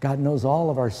 God knows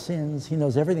all of our sins. He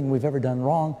knows everything we've ever done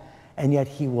wrong, and yet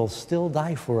he will still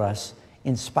die for us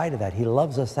in spite of that. He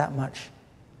loves us that much.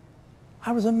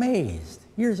 I was amazed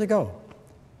years ago.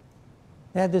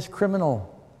 They had this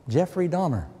criminal, Jeffrey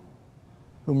Dahmer,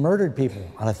 who murdered people,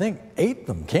 and I think ate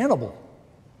them, cannibal.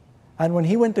 And when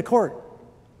he went to court,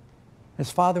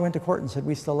 his father went to court and said,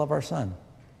 we still love our son.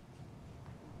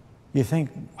 You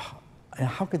think,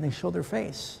 how can they show their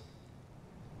face?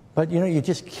 But you know, you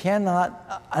just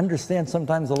cannot understand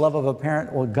sometimes the love of a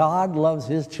parent. Well, God loves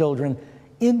his children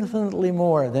infinitely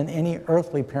more than any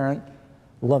earthly parent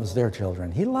loves their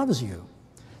children. He loves you.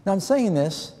 Now, I'm saying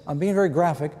this, I'm being very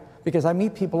graphic, because I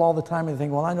meet people all the time and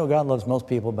think, well, I know God loves most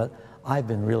people, but I've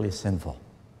been really sinful.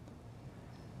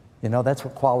 You know, that's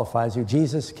what qualifies you.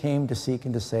 Jesus came to seek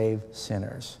and to save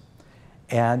sinners.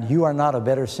 And you are not a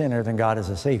better sinner than God is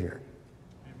a Savior.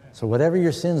 So whatever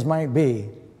your sins might be,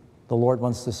 the Lord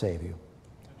wants to save you.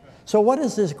 So what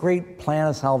is this great plan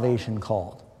of salvation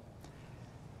called?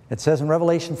 It says in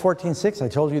Revelation 14:6, I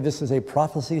told you this is a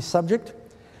prophecy subject,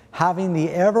 having the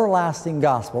everlasting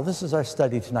gospel. This is our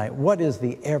study tonight. What is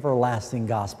the everlasting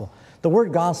gospel? The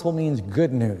word gospel means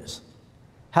good news.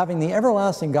 Having the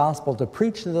everlasting gospel to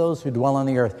preach to those who dwell on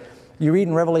the earth. You read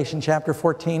in Revelation chapter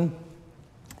 14,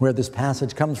 where this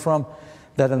passage comes from,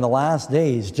 that in the last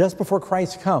days, just before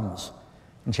Christ comes,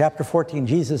 in chapter 14,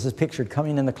 Jesus is pictured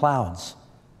coming in the clouds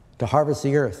to harvest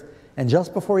the earth. And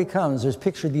just before he comes, there's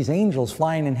pictured these angels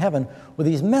flying in heaven with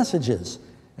these messages,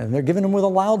 and they're giving them with a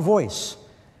loud voice.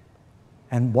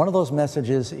 And one of those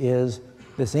messages is,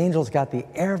 this angel's got the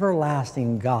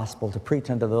everlasting gospel to preach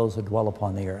unto those who dwell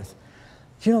upon the earth.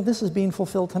 You know, this is being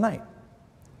fulfilled tonight.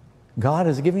 God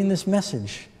is giving this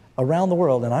message around the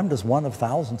world, and I'm just one of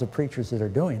thousands of preachers that are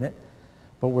doing it,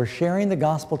 but we're sharing the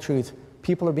gospel truth.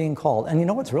 People are being called. And you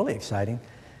know what's really exciting?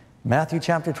 Matthew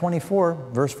chapter 24,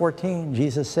 verse 14,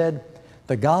 Jesus said,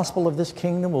 the gospel of this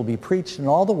kingdom will be preached in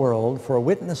all the world for a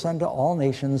witness unto all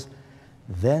nations,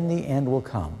 then the end will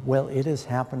come. Well, it is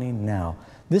happening now.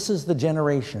 This is the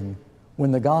generation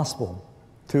when the gospel,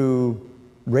 through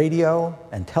radio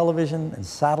and television and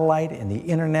satellite and the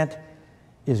internet,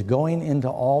 is going into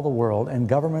all the world, and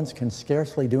governments can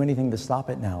scarcely do anything to stop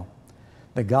it now.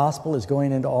 The gospel is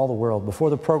going into all the world. Before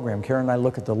the program, Karen and I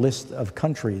look at the list of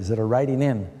countries that are writing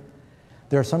in.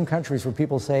 There are some countries where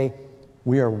people say,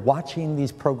 we are watching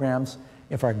these programs.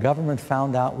 If our government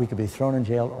found out, we could be thrown in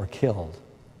jail or killed.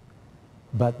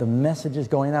 But the message is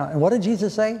going out. And what did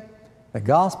Jesus say? The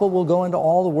gospel will go into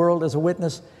all the world as a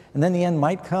witness, and then the end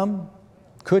might come,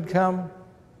 could come,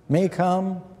 may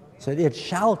come. Said it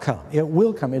shall come, it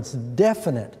will come, it's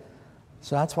definite.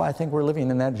 So that's why I think we're living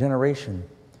in that generation.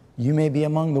 You may be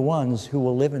among the ones who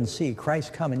will live and see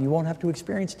Christ come, and you won't have to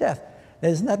experience death.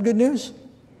 Isn't that good news?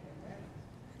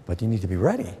 But you need to be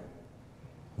ready.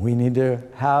 We need to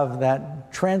have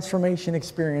that transformation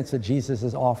experience that Jesus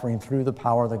is offering through the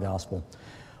power of the gospel.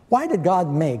 Why did God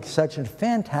make such a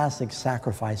fantastic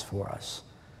sacrifice for us?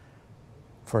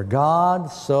 For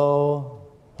God so,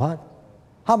 what?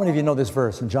 How many of you know this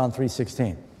verse in John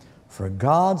 3:16? For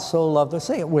God so loved,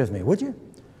 say it with me, would you?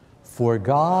 For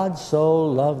God so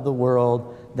loved the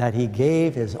world that he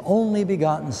gave his only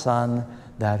begotten Son,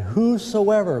 that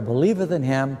whosoever believeth in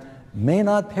him may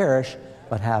not perish,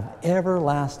 but have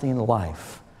everlasting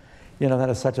life. You know, that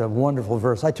is such a wonderful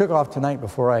verse. I took off tonight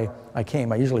before I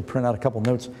came. I usually print out a couple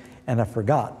notes, and I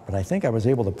forgot. But I think I was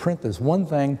able to print this one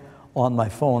thing on my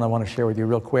phone I want to share with you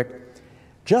real quick.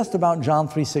 Just about John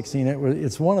 3:16.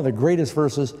 It's one of the greatest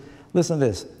verses. Listen to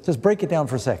this. Just break it down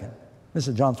for a second. This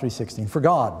is John 3:16. For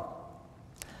God,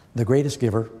 the greatest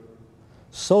giver,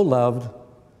 so loved,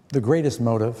 the greatest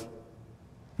motive,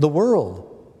 the world,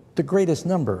 the greatest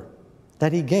number,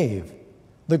 that he gave,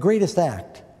 the greatest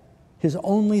act, his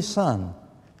only Son,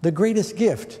 the greatest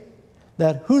gift,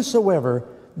 that whosoever,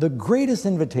 the greatest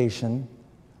invitation,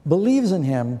 believes in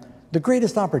him, the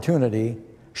greatest opportunity,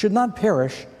 should not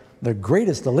perish, the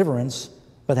greatest deliverance,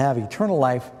 but have eternal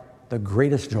life, the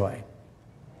greatest joy.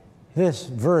 This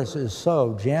verse is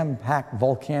so jam-packed,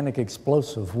 volcanic,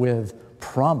 explosive with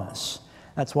promise.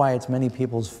 That's why it's many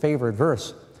people's favorite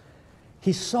verse.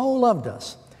 He so loved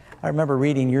us. I remember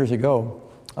reading years ago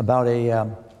about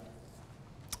a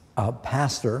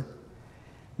pastor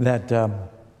that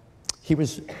he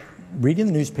was reading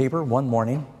the newspaper one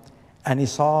morning, and he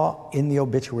saw in the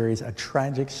obituaries a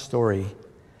tragic story,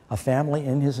 a family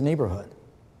in his neighborhood.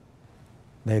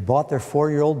 They bought their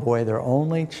 4-year-old boy, their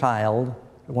only child,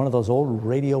 one of those old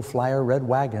radio flyer red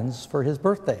wagons for his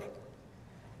birthday.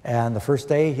 And the first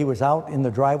day he was out in the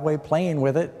driveway playing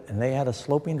with it, and they had a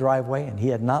sloping driveway, and he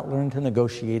had not learned to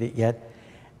negotiate it yet,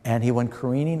 and he went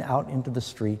careening out into the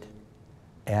street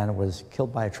and was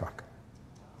killed by a truck.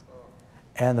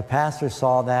 And the pastor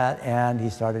saw that, and he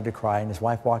started to cry, and his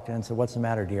wife walked in and said, "What's the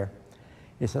matter, dear?"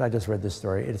 He said, "I just read this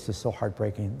story. It's just so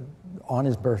heartbreaking. On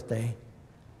his birthday,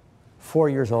 4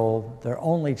 years old, their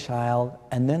only child,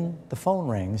 and then the phone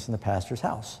rings in the pastor's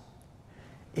house.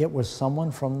 It was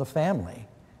someone from the family.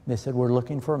 They said, "We're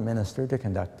looking for a minister to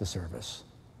conduct the service."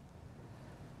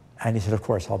 And he said, "Of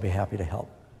course, I'll be happy to help."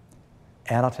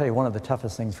 And I'll tell you, one of the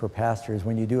toughest things for pastors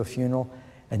when you do a funeral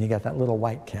and you got that little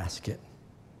white casket.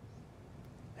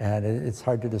 And it's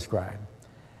hard to describe.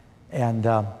 And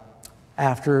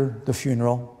After the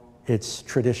funeral, it's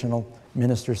traditional.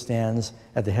 Minister stands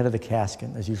at the head of the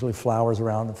casket. There's usually flowers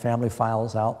around. The family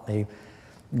files out. They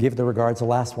give their regards. The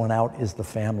last one out is the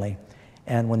family.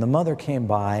 And when the mother came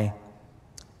by,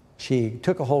 she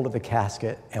took a hold of the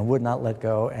casket and would not let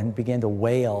go and began to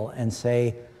wail and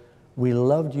say, "We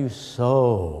loved you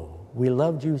so. We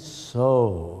loved you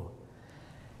so."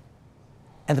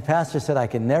 And the pastor said, I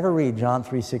can never read John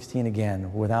 3:16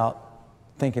 again without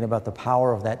thinking about the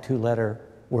power of that two-letter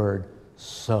word,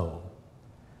 so.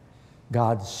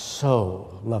 God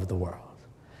so loved the world.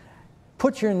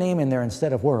 Put your name in there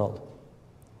instead of world.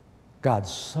 God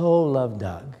so loved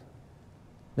Doug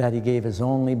that he gave his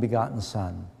only begotten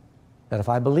son, that if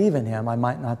I believe in him, I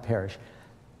might not perish.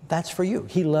 That's for you.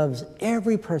 He loves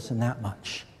every person that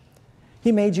much.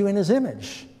 He made you in his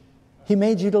image. He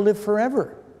made you to live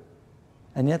forever.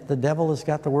 And yet the devil has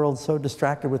got the world so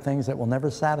distracted with things that will never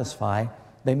satisfy,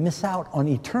 they miss out on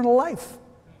eternal life.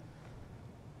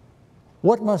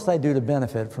 What must I do to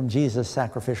benefit from Jesus'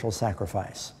 sacrificial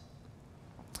sacrifice?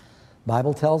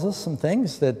 Bible tells us some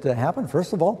things that happen.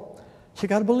 First of all, you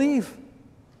got to believe.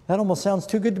 That almost sounds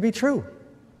too good to be true.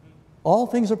 All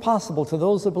things are possible to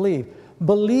those that believe.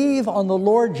 Believe on the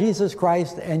Lord Jesus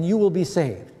Christ and you will be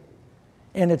saved.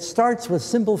 And it starts with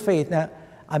simple faith. Now,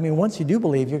 I mean, once you do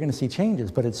believe, you're going to see changes,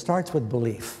 but it starts with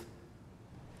belief.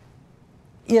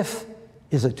 If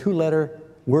is a two-letter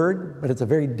word, but it's a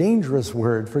very dangerous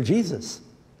word for Jesus.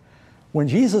 When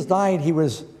Jesus died, he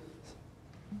was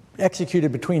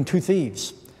executed between two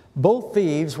thieves. Both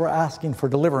thieves were asking for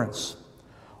deliverance.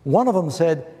 One of them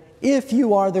said, "If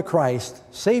you are the Christ,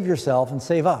 save yourself and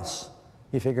save us."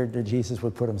 He figured that Jesus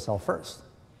would put himself first.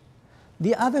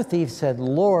 The other thief said,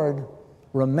 "Lord,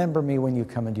 remember me when you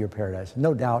come into your paradise."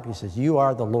 No doubt, he says, "You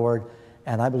are the Lord,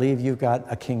 and I believe you've got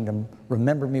a kingdom.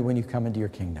 Remember me when you come into your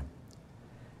kingdom."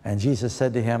 And Jesus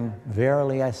said to him,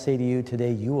 "Verily I say to you,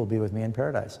 today you will be with me in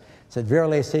paradise." He said,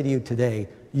 "Verily I say to you, today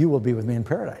you will be with me in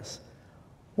paradise."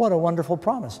 What a wonderful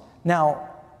promise. Now,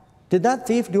 did that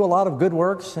thief do a lot of good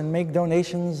works and make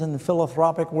donations and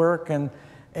philanthropic work? And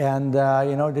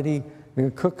you know, did he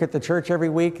cook at the church every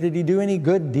week? Did he do any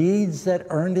good deeds that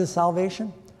earned his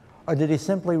salvation? Or did he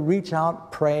simply reach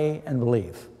out, pray, and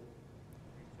believe?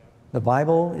 The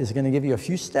Bible is going to give you a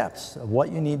few steps of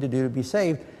what you need to do to be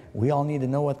saved. We all need to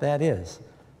know what that is.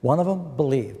 One of them,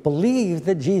 believe. Believe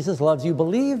that Jesus loves you.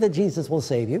 Believe that Jesus will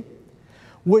save you.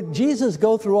 Would Jesus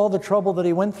go through all the trouble that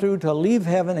he went through to leave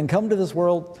heaven and come to this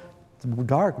world, the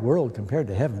dark world compared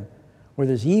to heaven, where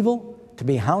there's evil, to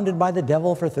be hounded by the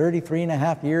devil for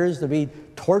 33.5 years, to be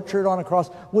tortured on a cross?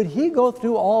 Would he go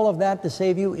through all of that to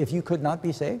save you if you could not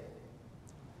be saved?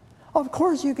 Of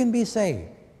course you can be saved.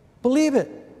 Believe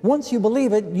it. Once you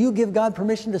believe it, you give God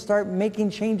permission to start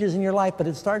making changes in your life, but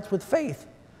it starts with faith.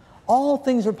 All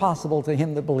things are possible to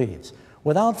him that believes.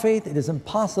 Without faith, it is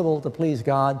impossible to please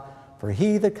God, for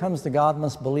he that comes to God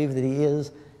must believe that he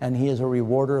is, and he is a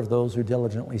rewarder of those who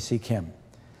diligently seek him.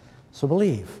 So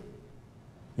believe.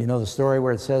 You know the story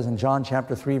where it says in John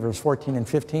chapter 3, verse 14 and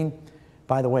 15.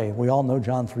 By the way, we all know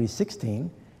John 3:16.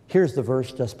 Here's the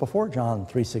verse just before John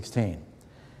 3:16.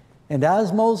 "And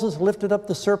as Moses lifted up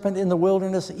the serpent in the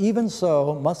wilderness, even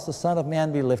so must the Son of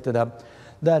Man be lifted up,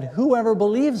 that whoever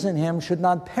believes in him should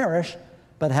not perish,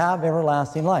 but have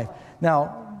everlasting life."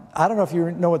 Now, I don't know if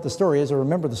you know what the story is or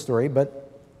remember the story,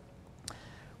 but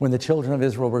when the children of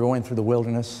Israel were going through the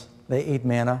wilderness, they ate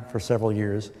manna for several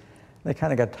years. They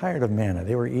kind of got tired of manna.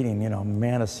 They were eating, you know,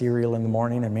 manna cereal in the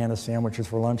morning and manna sandwiches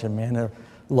for lunch and manna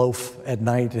loaf at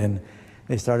night, and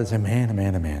they started saying, "Manna,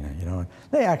 manna, manna," you know.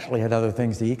 They actually had other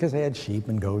things to eat because they had sheep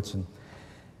and goats,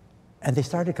 and they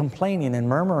started complaining and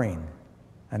murmuring,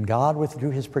 and God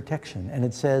withdrew his protection. And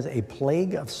it says a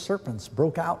plague of serpents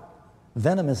broke out,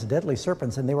 venomous, deadly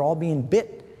serpents, and they were all being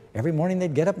bit. Every morning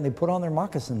they'd get up and they'd put on their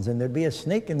moccasins, and there'd be a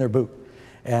snake in their boot,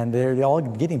 and they're all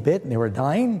getting bit, and they were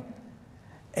dying.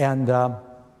 And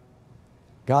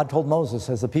God told Moses,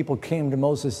 as the people came to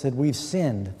Moses, said, "We've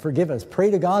sinned, forgive us, pray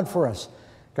to God for us."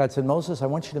 God said, "Moses, I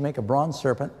want you to make a bronze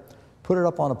serpent, put it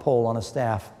up on a pole, on a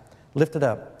staff, lift it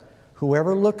up.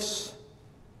 Whoever looks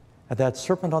at that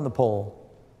serpent on the pole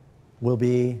will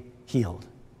be healed."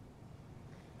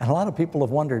 And a lot of people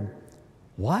have wondered,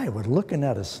 why would looking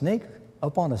at a snake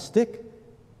up on a stick,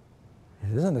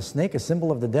 isn't a snake a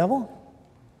symbol of the devil?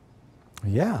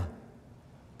 Yeah.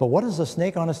 But what does a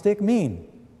snake on a stick mean?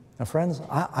 Now, friends,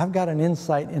 I've got an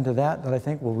insight into that I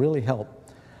think will really help.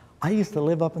 I used to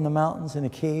live up in the mountains in a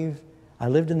cave. I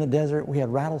lived in the desert. We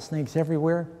had rattlesnakes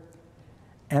everywhere.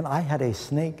 And I had a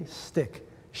snake stick.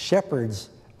 Shepherds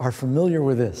are familiar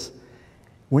with this.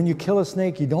 When you kill a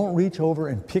snake, you don't reach over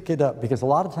and pick it up, because a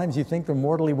lot of times you think they're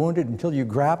mortally wounded until you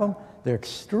grab them. They're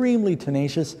extremely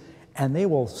tenacious, and they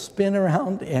will spin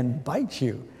around and bite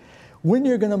you. When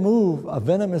you're going to move a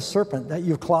venomous serpent that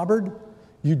you've clobbered,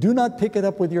 you do not pick it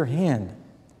up with your hand.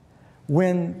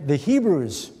 When the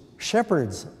Hebrews,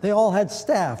 shepherds, they all had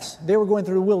staffs. They were going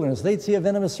through the wilderness. They'd see a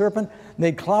venomous serpent,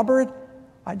 they'd clobber it.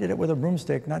 I did it with a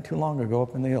broomstick not too long ago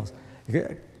up in the hills.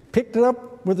 Picked it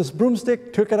up with this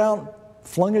broomstick, took it out,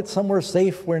 flung it somewhere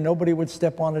safe where nobody would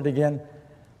step on it again.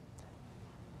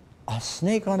 A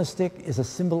snake on a stick is a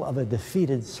symbol of a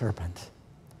defeated serpent.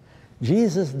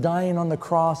 Jesus dying on the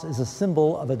cross is a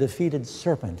symbol of a defeated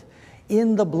serpent.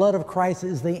 In the blood of Christ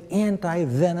is the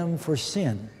anti-venom for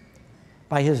sin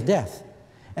by his death.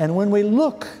 And when we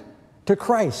look to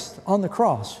Christ on the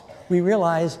cross, we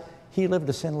realize he lived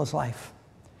a sinless life.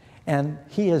 And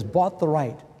he has bought the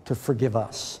right to forgive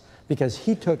us, because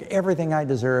he took everything I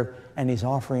deserve and he's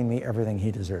offering me everything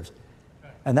he deserves.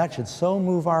 And that should so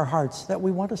move our hearts that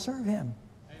we want to serve him.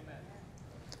 Amen.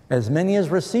 As many as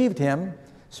received him,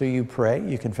 so you pray,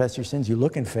 you confess your sins, you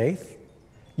look in faith,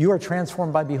 you are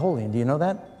transformed by beholding. Do you know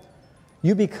that?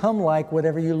 You become like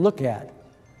whatever you look at.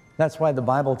 That's why the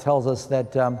Bible tells us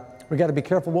that we've got to be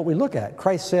careful what we look at.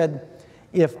 Christ said,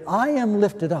 if I am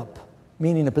lifted up,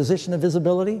 meaning a position of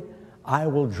visibility, I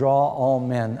will draw all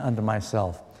men unto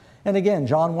myself. And again,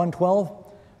 John 1:12,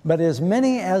 but as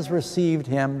many as received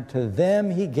him, to them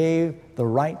he gave the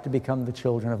right to become the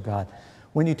children of God.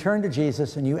 When you turn to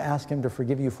Jesus and you ask him to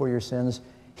forgive you for your sins,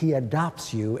 he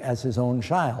adopts you as his own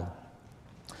child.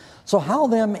 So how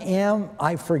then am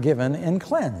I forgiven and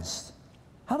cleansed?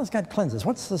 How does God cleanse us?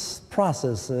 What's this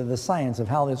process, the science of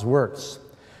how this works?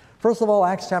 First of all,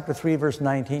 Acts chapter 3, verse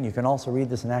 19. You can also read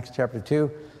this in Acts chapter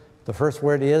 2. The first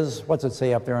word is, what's it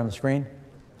say up there on the screen?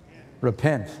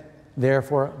 Repent.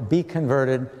 Therefore, be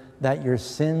converted, that your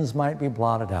sins might be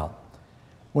blotted out.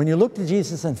 When you look to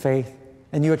Jesus in faith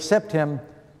and you accept him,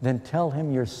 then tell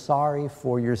him you're sorry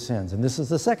for your sins. And this is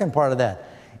the second part of that.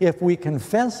 If we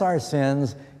confess our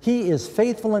sins, he is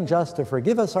faithful and just to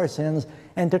forgive us our sins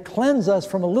and to cleanse us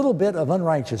from a little bit of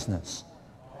unrighteousness.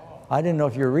 I didn't know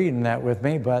if you were reading that with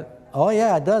me, but oh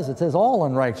yeah, it does. It says all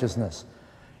unrighteousness.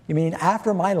 You mean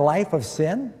after my life of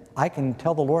sin, I can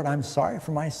tell the Lord I'm sorry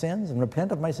for my sins and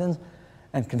repent of my sins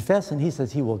and confess, and he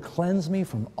says he will cleanse me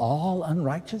from all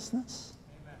unrighteousness?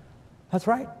 Amen. That's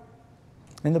right.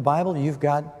 In the Bible, you've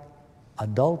got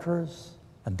adulterers,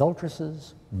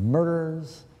 adulteresses,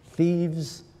 murderers,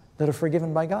 thieves that are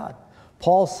forgiven by God.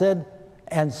 Paul said,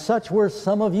 and such were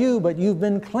some of you, but you've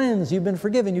been cleansed, you've been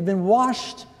forgiven, you've been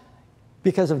washed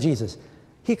because of Jesus.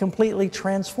 He completely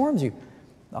transforms you.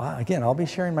 Again, I'll be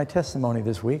sharing my testimony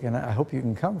this week, and I hope you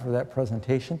can come for that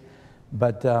presentation.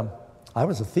 But I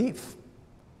was a thief.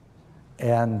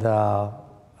 And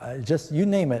just, you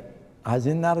name it, I was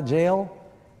in and out of jail.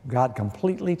 God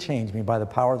completely changed me by the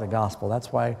power of the gospel.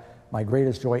 That's why my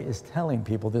greatest joy is telling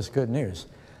people this good news.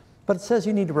 But it says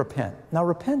you need to repent. Now,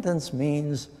 repentance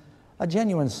means a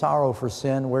genuine sorrow for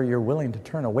sin where you're willing to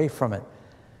turn away from it.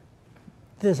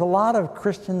 There's a lot of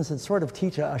Christians that sort of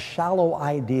teach a shallow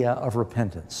idea of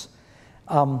repentance.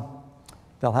 They'll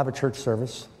have a church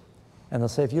service, and they'll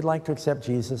say, if you'd like to accept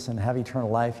Jesus and have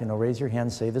eternal life, you know, raise your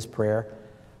hand, say this prayer.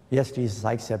 Yes, Jesus,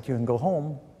 I accept you, and go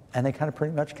home. And they kind of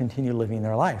pretty much continue living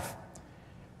their life.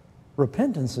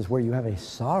 Repentance is where you have a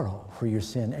sorrow for your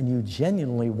sin, and you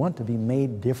genuinely want to be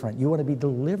made different. You want to be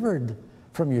delivered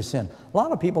from your sin. A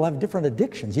lot of people have different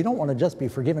addictions. You don't want to just be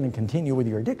forgiven and continue with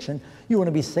your addiction. You want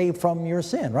to be saved from your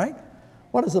sin, right?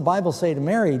 What does the Bible say to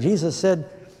Mary? Jesus said,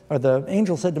 or the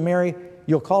angel said to Mary,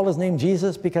 you'll call his name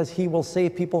Jesus because he will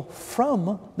save people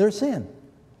from their sin.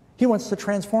 He wants to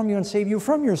transform you and save you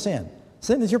from your sin.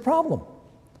 Sin is your problem.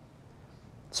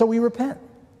 So we repent.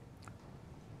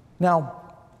 Now,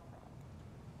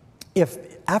 if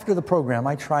after the program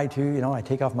I try to, you know, I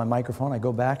take off my microphone, I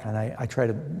go back and I try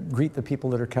to greet the people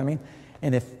that are coming,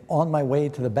 and if on my way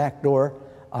to the back door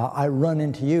I run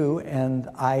into you and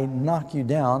I knock you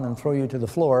down and throw you to the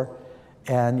floor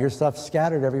and your stuff's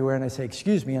scattered everywhere and I say,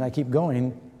 excuse me, and I keep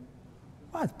going,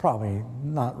 well, it's probably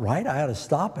not right. I ought to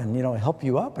stop and, you know, help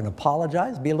you up and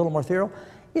apologize, be a little more thorough.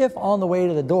 If on the way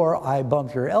to the door I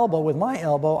bump your elbow with my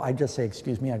elbow, I just say,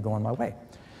 excuse me, I go on my way.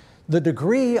 The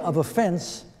degree of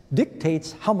offense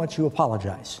dictates how much you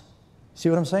apologize. See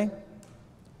what I'm saying?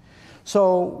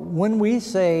 So when we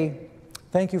say,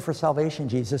 thank you for salvation,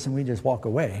 Jesus, and we just walk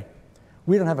away,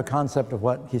 we don't have a concept of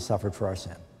what he suffered for our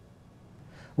sin.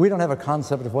 We don't have a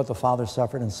concept of what the Father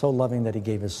suffered and so loving that he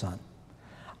gave his Son.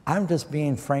 I'm just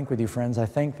being frank with you, friends. I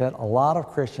think that a lot of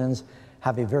Christians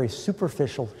have a very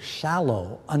superficial,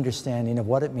 shallow understanding of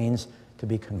what it means to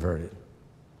be converted.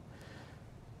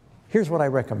 Here's what I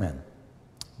recommend.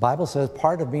 The Bible says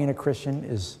part of being a Christian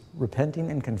is repenting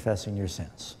and confessing your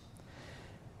sins.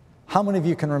 How many of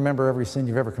you can remember every sin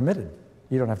you've ever committed?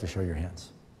 You don't have to show your hands.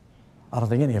 I don't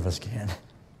think any of us can.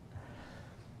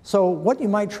 So what you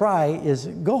might try is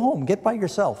go home, get by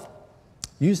yourself.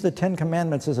 Use the 10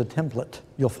 Commandments as a template.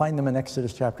 You'll find them in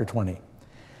Exodus chapter 20.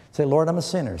 Say, Lord, I'm a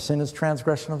sinner. Sin is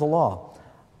transgression of the law.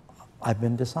 I've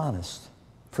been dishonest.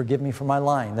 Forgive me for my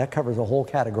lying. That covers a whole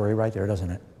category right there, doesn't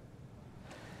it?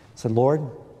 Say, Lord,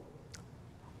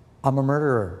 I'm a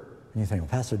murderer. And you think, well,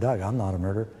 Pastor Doug, I'm not a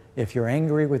murderer. If you're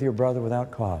angry with your brother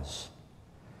without cause,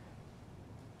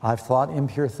 I've thought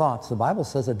impure thoughts. The Bible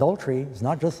says adultery is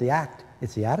not just the act,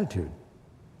 it's the attitude,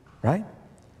 right?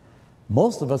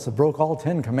 Most of us have broke all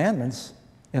 10 commandments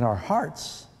in our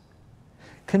hearts.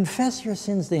 Confess your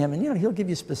sins to Him, and He'll give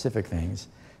you specific things.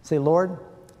 Say, Lord,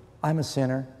 I'm a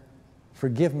sinner.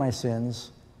 Forgive my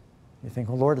sins. You think,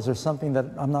 well, Lord, is there something that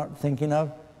I'm not thinking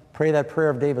of? Pray that prayer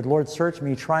of David. Lord, search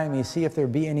me, try me, see if there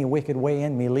be any wicked way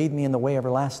in me. Lead me in the way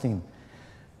everlasting.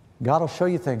 God will show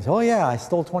you things. Oh, yeah, I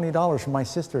stole $20 from my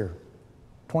sister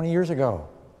 20 years ago.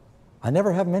 I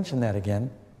never have mentioned that again.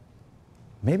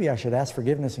 Maybe I should ask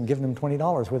forgiveness and give them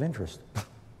 $20 with interest.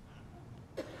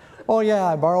 Oh, yeah,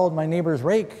 I borrowed my neighbor's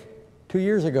rake 2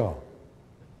 years ago.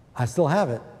 I still have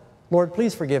it. Lord,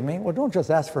 please forgive me. Well, don't just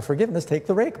ask for forgiveness. Take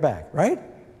the rake back, right?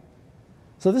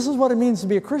 So this is what it means to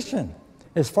be a Christian.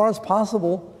 As far as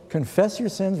possible, confess your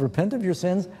sins, repent of your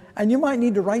sins, and you might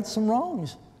need to right some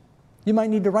wrongs. You might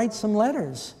need to write some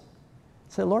letters.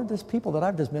 Say, Lord, there's people that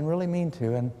I've just been really mean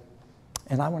to,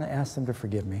 and I want to ask them to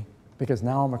forgive me because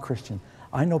now I'm a Christian.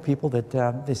 I know people that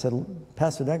they said,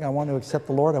 Pastor Doug, I want to accept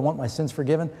the Lord. I want my sins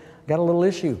forgiven. Got a little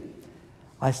issue.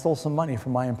 I stole some money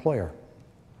from my employer.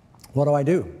 What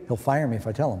do? He'll fire me if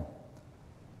I tell him.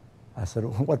 I said,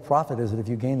 what profit is it if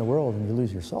you gain the world and you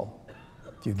lose your soul?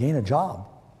 If you gain a job?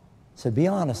 I said, be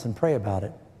honest and pray about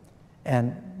it.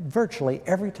 And virtually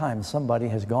every time somebody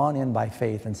has gone in by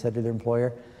faith and said to their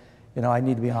employer, I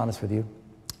need to be honest with you.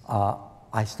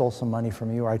 I stole some money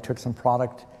from you, or I took some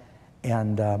product,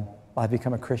 and I've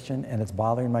become a Christian, and it's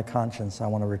bothering my conscience. I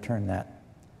want to return that.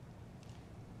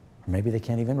 Or maybe they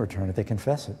can't even return it. They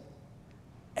confess it.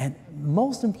 And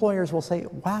most employers will say,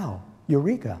 wow,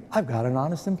 eureka, I've got an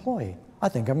honest employee. I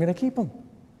think I'm going to keep him.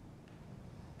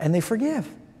 And they forgive.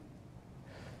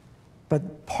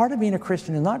 But part of being a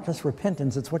Christian is not just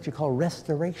repentance, it's what you call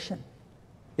restoration.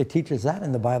 It teaches that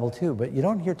in the Bible too, but you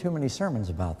don't hear too many sermons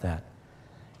about that.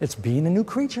 It's being a new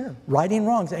creature, righting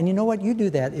wrongs. And you know what? You do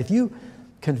that. If you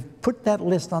can put that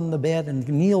list on the bed and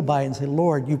kneel by it and say,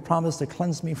 Lord, you promised to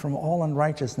cleanse me from all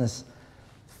unrighteousness.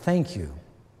 Thank you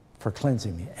for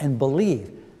cleansing me. And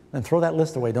believe. Then throw that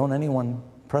list away. Don't anyone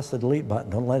press the delete button.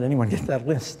 Don't let anyone get that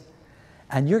list.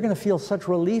 And you're going to feel such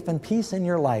relief and peace in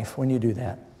your life when you do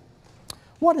that.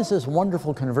 What is this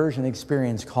wonderful conversion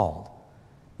experience called?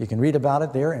 You can read about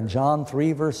it there in John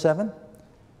 3, verse 7.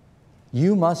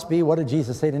 You must be, what did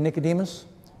Jesus say to Nicodemus?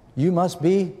 You must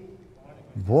be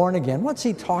born again. What's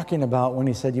he talking about when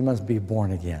he said you must be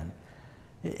born again?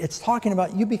 It's talking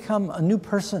about you become a new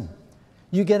person.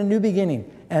 You get a new beginning.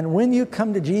 And when you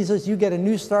come to Jesus, you get a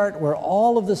new start where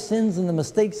all of the sins and the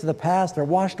mistakes of the past are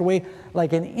washed away.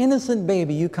 Like an innocent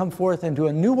baby, you come forth into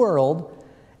a new world,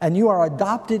 and you are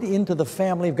adopted into the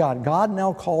family of God. God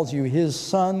now calls you His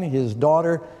son, His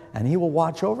daughter, and He will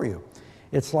watch over you.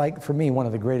 It's like, for me, one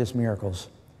of the greatest miracles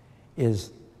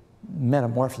is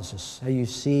metamorphosis. How you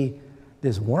see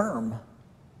this worm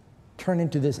turn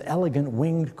into this elegant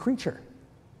winged creature.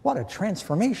 What a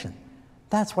transformation.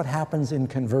 That's what happens in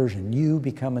conversion. You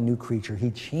become a new creature.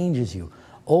 He changes you.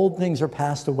 Old things are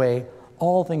passed away.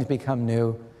 All things become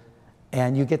new.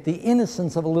 And you get the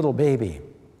innocence of a little baby.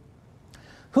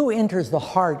 Who enters the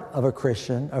heart of a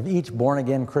Christian, of each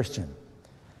born-again Christian?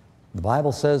 The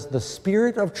Bible says, the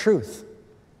Spirit of truth.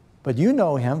 But you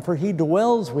know Him, for He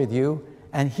dwells with you,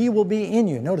 and He will be in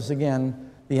you. Notice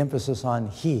again the emphasis on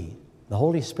He. The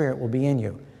Holy Spirit will be in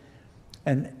you.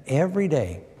 And every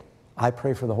day, I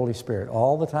pray for the Holy Spirit.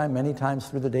 All the time, many times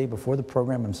through the day before the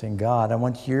program, I'm saying, God, I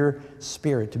want your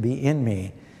Spirit to be in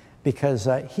me. Because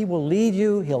He will lead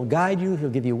you, He'll guide you, He'll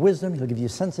give you wisdom, He'll give you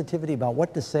sensitivity about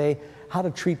what to say, how to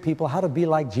treat people, how to be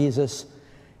like Jesus. The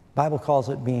Bible calls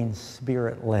it being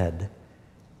Spirit-led.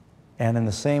 And in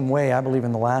the same way, I believe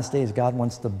in the last days, God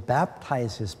wants to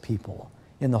baptize His people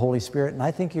in the Holy Spirit. And I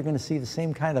think you're going to see the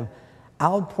same kind of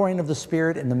outpouring of the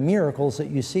Spirit and the miracles that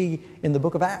you see in the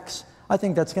book of Acts. I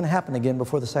think that's going to happen again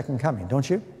before the second coming, don't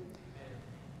you?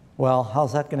 Well,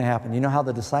 how's that going to happen? You know how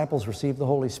the disciples received the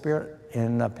Holy Spirit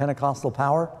in Pentecostal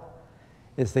power?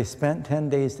 is they spent 10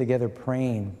 days together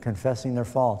praying, confessing their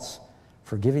faults,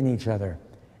 forgiving each other.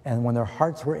 And when their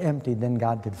hearts were emptied, then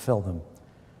God could fill them.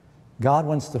 God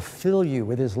wants to fill you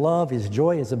with His love, His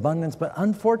joy, His abundance, but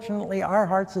unfortunately our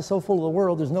hearts are so full of the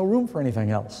world, there's no room for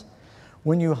anything else.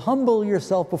 When you humble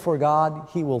yourself before God,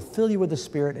 He will fill you with the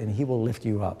Spirit and He will lift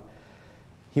you up.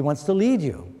 He wants to lead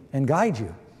you and guide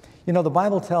you. You know, the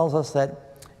Bible tells us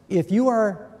that if you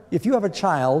have a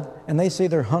child and they say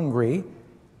they're hungry,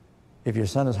 if your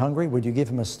son is hungry, would you give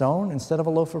him a stone instead of a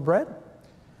loaf of bread?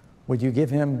 Would you give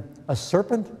him a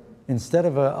serpent instead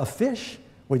of a fish?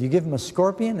 Would you give him a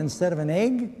scorpion instead of an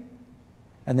egg?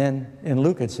 And then in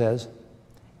Luke it says,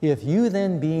 if you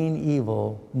then being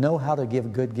evil know how to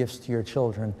give good gifts to your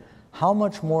children, how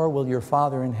much more will your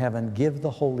Father in heaven give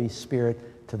the Holy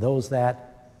Spirit to those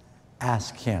that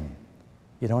ask Him?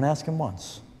 You don't ask Him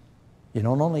once. You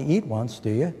don't only eat once, do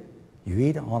you? You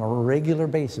eat on a regular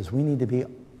basis. We need to be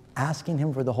asking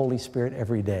Him for the Holy Spirit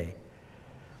every day.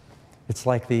 It's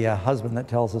like the husband that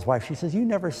tells his wife, she says, you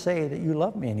never say that you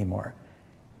love me anymore.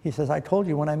 He says, I told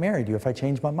you when I married you, if I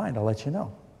change my mind, I'll let you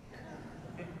know.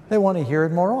 They want to hear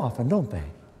it more often, don't they?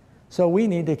 So we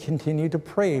need to continue to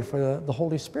pray for the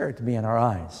Holy Spirit to be in our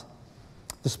eyes.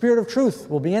 The Spirit of truth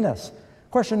will be in us.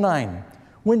 Question 9,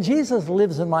 when Jesus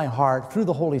lives in my heart through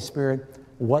the Holy Spirit,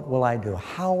 what will I do?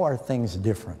 How are things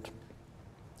different?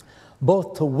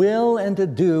 Both to will and to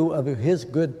do of His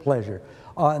good pleasure.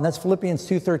 And that's Philippians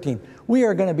 2:13. We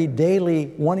are going to be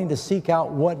daily wanting to seek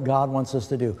out what God wants us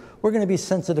to do. We're going to be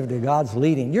sensitive to God's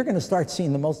leading. You're going to start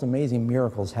seeing the most amazing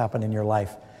miracles happen in your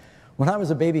life. When I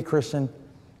was a baby Christian,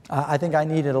 I think I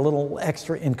needed a little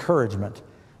extra encouragement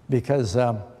because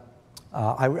I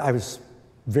was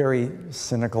very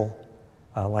cynical.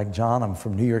 Like John, I'm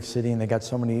from New York City, and they got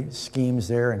so many schemes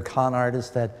there and con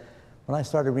artists that when I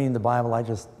started reading the Bible, I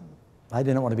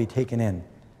didn't want to be taken in.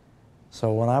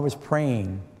 So when I was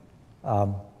praying,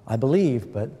 I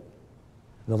believed, but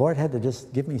the Lord had to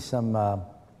just give me some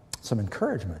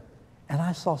encouragement. And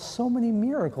I saw so many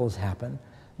miracles happen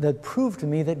that proved to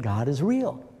me that God is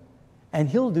real. And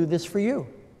He'll do this for you.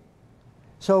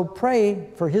 So pray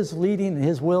for His leading and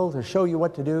His will to show you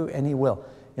what to do, and He will.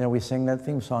 You know, we sing that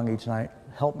theme song each night,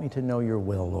 help me to know your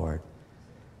will, Lord.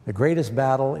 The greatest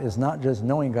battle is not just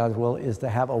knowing God's will, is to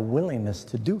have a willingness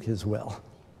to do His will.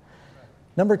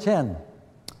 Number 10,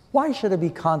 why should I be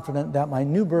confident that my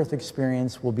new birth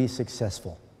experience will be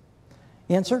successful?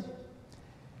 Answer,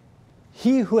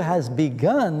 He who has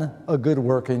begun a good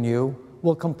work in you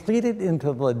will complete it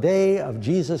until the day of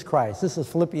Jesus Christ. This is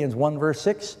Philippians 1 verse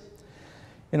 6.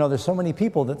 You know, there's so many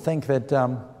people that think that,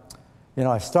 you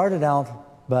know, I've started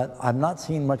out, but I'm not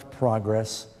seeing much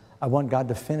progress. I want God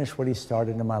to finish what He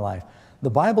started in my life. The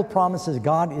Bible promises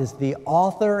God is the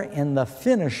author and the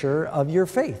finisher of your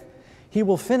faith. He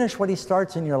will finish what He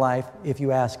starts in your life if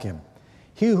you ask Him.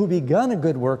 He who begun a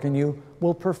good work in you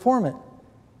will perform it.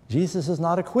 Jesus is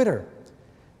not a quitter.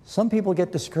 Some people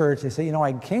get discouraged. They say, you know,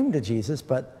 I came to Jesus,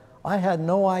 but I had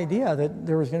no idea that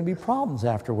there was going to be problems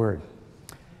afterward.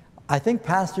 I think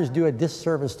pastors do a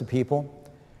disservice to people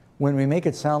when we make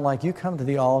it sound like you come to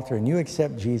the altar and you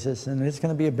accept Jesus and it's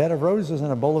going to be a bed of roses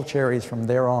and a bowl of cherries from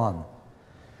there on.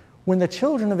 When the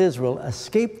children of Israel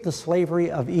escaped the slavery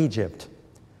of Egypt,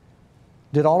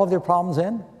 did all of their problems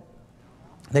end?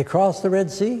 They crossed the Red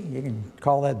Sea. You can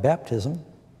call that baptism.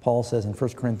 Paul says in 1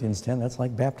 Corinthians 10, that's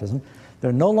like baptism.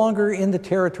 They're no longer in the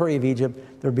territory of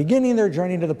Egypt. They're beginning their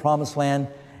journey to the Promised Land,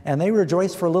 and they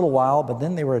rejoiced for a little while, but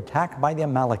then they were attacked by the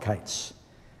Amalekites.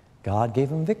 God gave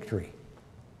them victory.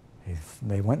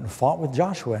 They went and fought with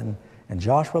Joshua, and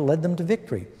Joshua led them to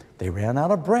victory. They ran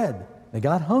out of bread. They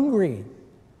got hungry.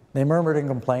 They murmured and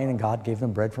complained, and God gave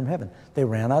them bread from heaven. They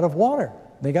ran out of water.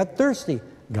 They got thirsty.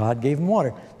 God gave them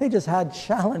water. They just had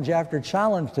challenge after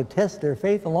challenge to test their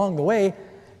faith along the way,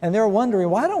 and they're wondering,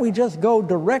 why don't we just go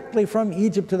directly from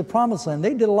Egypt to the Promised Land?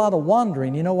 They did a lot of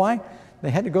wandering. You know why? They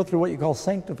had to go through what you call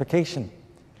sanctification.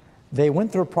 They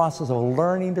went through a process of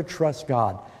learning to trust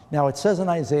God. Now it says in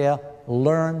Isaiah,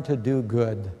 learn to do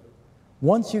good.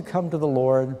 Once you come to the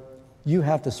Lord, you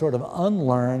have to sort of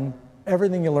unlearn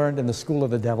everything you learned in the school of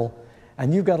the devil,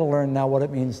 and you've got to learn now what it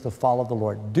means to follow the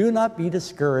Lord. Do not be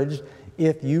discouraged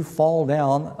if you fall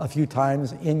down a few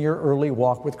times in your early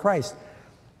walk with Christ.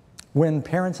 When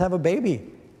parents have a baby,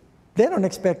 they don't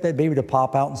expect that baby to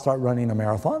pop out and start running a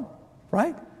marathon,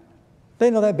 right?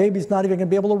 They know that baby's not even going to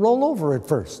be able to roll over at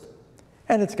first.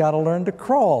 And it's got to learn to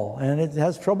crawl, and it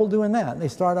has trouble doing that. They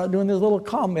start out doing this little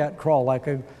combat crawl like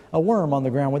a worm on the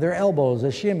ground with their elbows,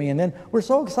 a shimmy, and then we're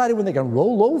so excited when they can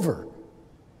roll over.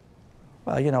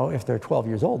 Well, you know, if they're 12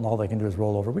 years old and all they can do is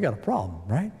roll over, we got a problem,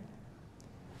 right?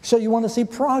 So you want to see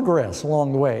progress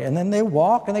along the way. And then they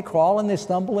walk and they crawl and they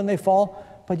stumble and they fall.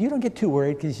 But you don't get too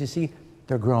worried because you see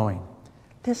they're growing.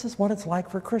 This is what it's like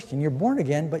for a Christian. You're born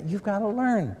again, but you've got to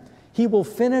learn. He will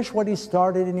finish what he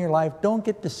started in your life. Don't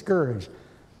get discouraged.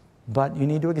 But you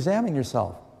need to examine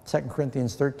yourself. 2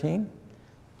 Corinthians 13.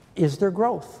 Is there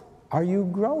growth? Are you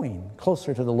growing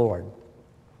closer to the Lord?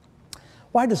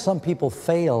 Why do some people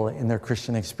fail in their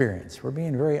Christian experience? We're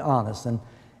being very honest.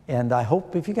 And I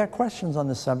hope if you got questions on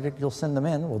this subject, you'll send them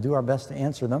in. We'll do our best to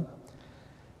answer them.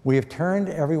 We have turned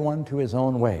everyone to his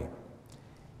own way.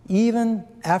 Even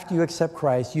after you accept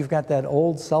Christ, you've got that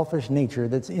old selfish nature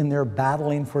that's in there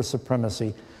battling for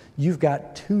supremacy. You've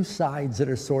got two sides that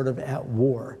are sort of at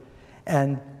war.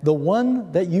 And the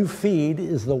one that you feed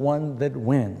is the one that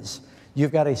wins.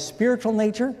 You've got a spiritual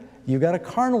nature, you've got a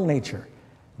carnal nature.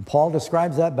 And Paul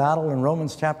describes that battle in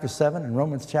Romans chapter 7 and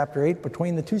Romans chapter 8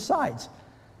 between the two sides.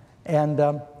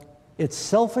 And it's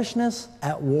selfishness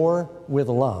at war with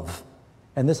love.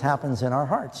 And this happens in our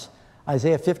hearts.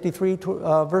 Isaiah 53,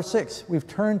 verse 6, we've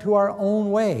turned to our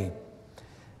own way.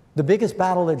 The biggest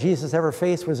battle that Jesus ever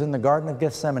faced was in the Garden of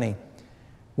Gethsemane,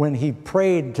 when he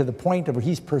prayed to the point of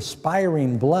he's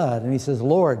perspiring blood, and he says,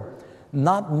 Lord,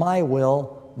 not my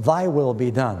will, thy will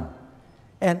be done.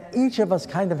 And each of us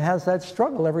kind of has that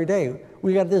struggle every day.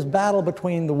 We got this battle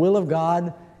between the will of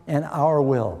God and our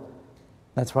will.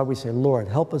 That's why we say, Lord,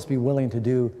 help us be willing to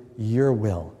do your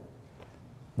will.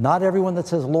 Not everyone that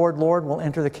says, Lord, Lord, will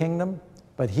enter the kingdom,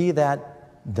 but he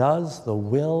that does the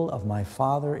will of my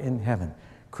Father in heaven.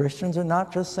 Christians are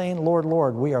not just saying, Lord,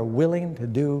 Lord. We are willing to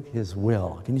do his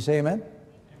will. Can you say amen?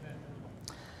 Amen.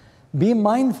 Be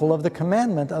mindful of the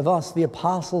commandment of us, the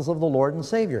apostles of the Lord and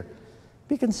Savior.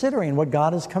 Be considering what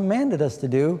God has commanded us to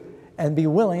do and be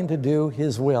willing to do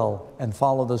his will and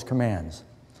follow those commands.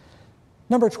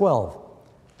 Number 12,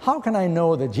 how can I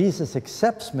know that Jesus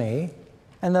accepts me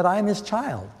and that I'm his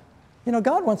child? You know,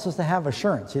 God wants us to have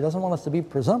assurance. He doesn't want us to be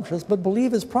presumptuous, but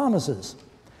believe his promises.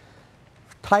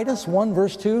 Titus 1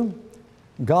 verse 2,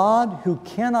 God who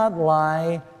cannot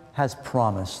lie has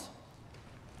promised.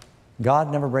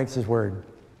 God never breaks his word.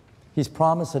 He's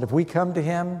promised that if we come to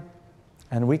him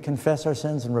and we confess our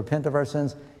sins and repent of our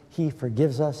sins, he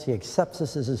forgives us, he accepts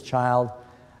us as his child,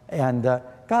 and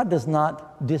God does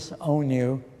not disown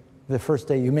you the first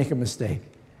day you make a mistake.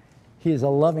 He is a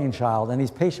loving child, and he's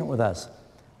patient with us.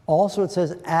 Also, it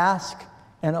says, ask,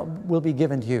 and it will be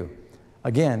given to you.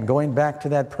 Again, going back to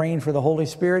that praying for the Holy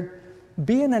Spirit,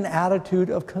 be in an attitude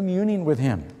of communing with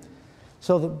him.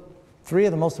 So the three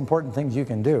of the most important things you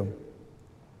can do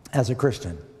as a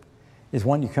Christian is,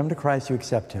 one, you come to Christ, you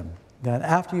accept him. Then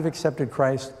after you've accepted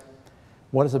Christ,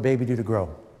 what does a baby do to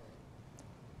grow?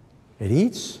 It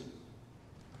eats,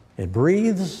 it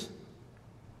breathes,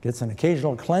 gets an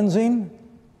occasional cleansing,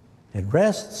 it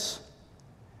rests,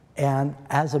 and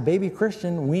as a baby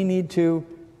Christian, we need to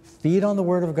feed on the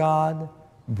Word of God,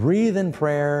 breathe in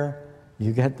prayer,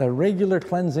 you get the regular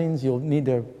cleansings, you'll need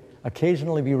to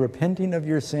occasionally be repenting of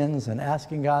your sins and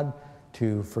asking God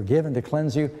to forgive and to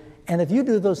cleanse you, and if you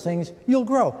do those things, you'll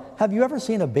grow. Have you ever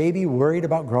seen a baby worried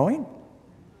about growing?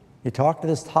 You talk to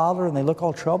this toddler and they look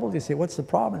all troubled, you say, what's the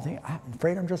problem? And think, I'm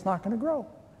afraid I'm just not going to grow.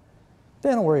 They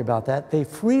don't worry about that. They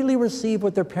freely receive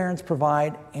what their parents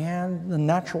provide, and the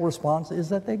natural response is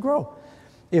that they grow.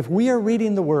 If we are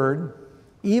reading the Word,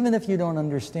 even if you don't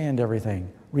understand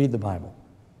everything, read the Bible.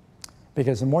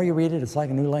 Because the more you read it, it's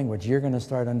like a new language. You're going to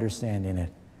start understanding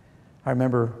it. I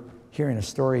remember hearing a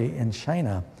story in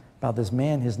China about this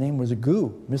man. His name was Gu,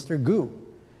 Mr. Gu.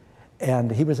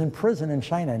 And he was in prison in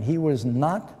China, and he was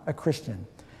not a Christian.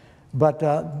 But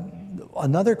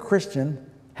another Christian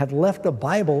had left a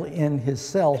Bible in his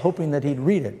cell hoping that he'd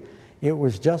read it. It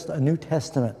was just a New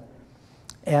Testament.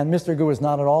 And Mr. Gu was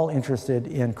not at all interested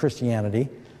in Christianity,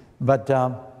 but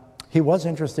he was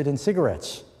interested in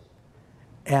cigarettes.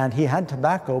 And he had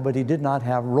tobacco, but he did not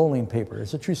have rolling paper.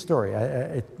 It's a true story.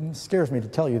 It scares me to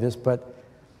tell you this, but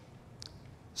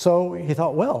so he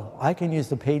thought, well, I can use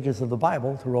the pages of the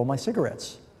Bible to roll my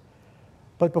cigarettes.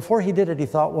 But before he did it, he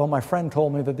thought, well, my friend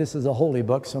told me that this is a holy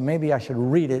book, so maybe I should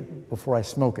read it before I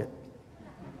smoke it.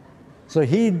 So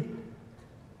he'd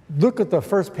look at the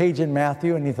first page in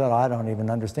Matthew, and he thought, I don't even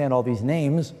understand all these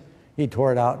names. He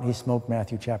tore it out, and he smoked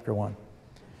Matthew chapter 1.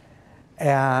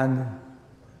 And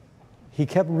he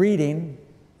kept reading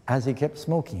as he kept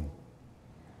smoking.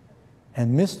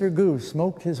 And Mr. Gu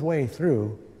smoked his way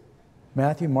through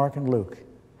Matthew, Mark, and Luke.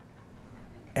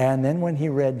 And then when he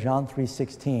read John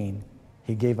 3:16,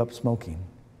 he gave up smoking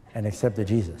and accepted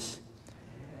Jesus.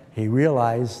 He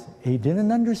realized he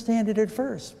didn't understand it at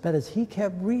first, but as he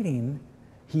kept reading,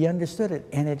 he understood it,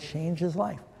 and it changed his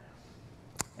life.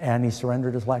 and he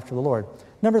surrendered his life to the Lord.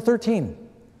 Number 13,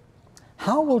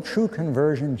 how will true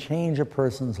conversion change a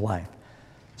person's life?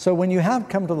 So when you have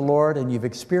come to the Lord and you've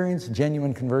experienced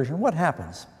genuine conversion, what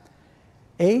happens?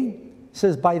 A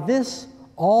says, by this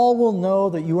all will know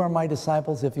that you are my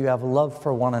disciples if you have love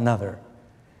for one another.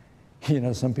 You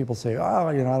know, some people say, oh,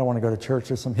 you know, I don't want to go to church.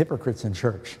 There's some hypocrites in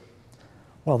church.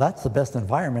 Well, that's the best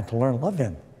environment to learn love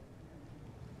in.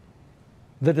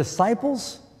 The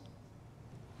disciples,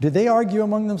 did they argue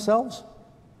among themselves?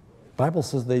 The Bible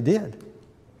says they did.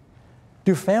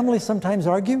 Do families sometimes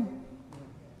argue?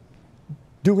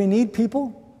 Do we need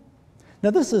people?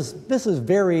 Now, this is a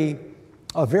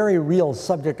very real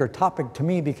subject or topic to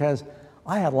me, because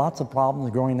I had lots of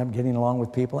problems growing up getting along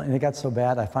with people, and it got so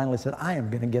bad I finally said, I am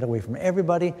going to get away from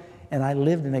everybody, and I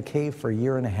lived in a cave for a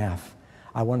year and a half.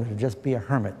 I wanted to just be a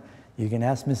hermit. You can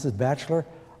ask Mrs. Batchelor,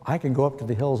 I can go up to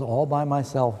the hills all by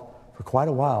myself for quite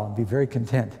a while and be very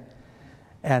content.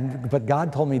 But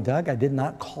God told me, Doug, I did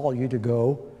not call you to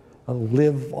go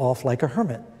live off like a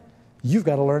hermit. You've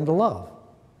got to learn to love.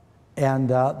 And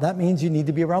that means you need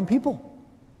to be around people.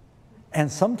 And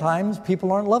sometimes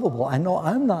people aren't lovable. I know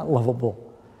I'm not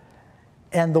lovable.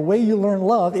 And the way you learn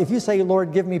love, if you say,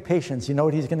 Lord, give me patience, you know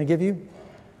what he's going to give you?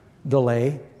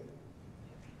 Delay.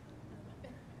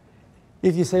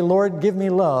 If you say, Lord, give me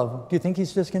love, do you think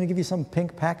he's just going to give you some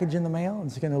pink package in the mail? And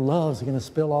it's going to love, it's going to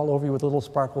spill all over you with a little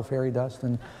sparkle fairy dust,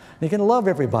 and you can love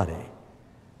everybody.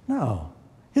 No.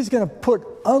 He's going to put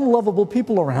unlovable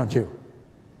people around you.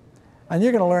 And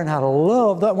you're going to learn how to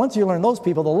love. Once you learn those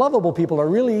people, the lovable people are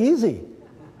really easy,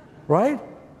 right?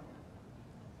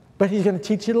 But he's going to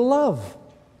teach you to love.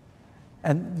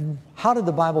 And how did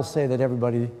the Bible say that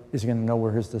everybody is going to know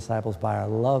we're his disciples? By our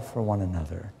love for one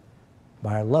another.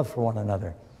 By our love for one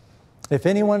another. If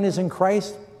anyone is in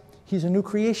Christ, he's a new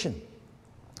creation.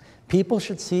 People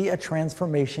should see a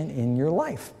transformation in your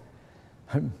life.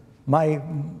 My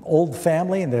old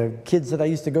family and the kids that I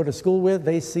used to go to school with,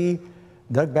 they see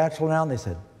Doug Batchelor now, and they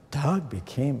said, Doug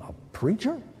became a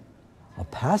preacher? A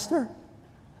pastor?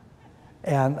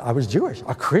 And I was Jewish.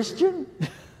 A Christian?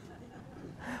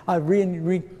 I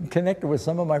reconnected with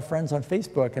some of my friends on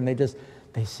Facebook, and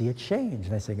they see a change.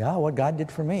 And they say, oh, what God did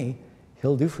for me,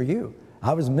 he'll do for you.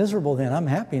 I was miserable then. I'm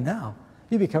happy now.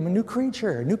 You become a new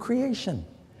creature, a new creation.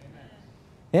 Amen.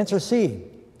 Answer C.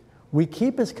 We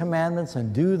keep his commandments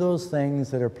and do those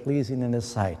things that are pleasing in his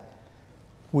sight.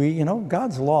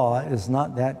 God's law is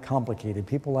not that complicated.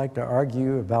 People like to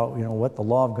argue about, what the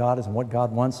law of God is and what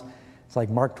God wants. It's like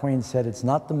Mark Twain said, it's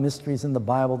not the mysteries in the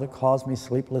Bible that cause me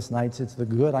sleepless nights. It's the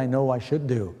good I know I should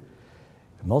do.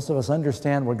 And most of us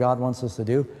understand what God wants us to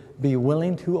do. Be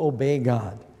willing to obey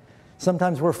God.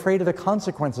 Sometimes we're afraid of the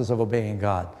consequences of obeying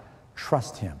God.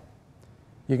 Trust him.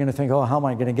 You're going to think, oh, how am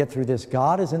I going to get through this?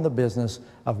 God is in the business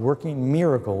of working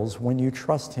miracles when you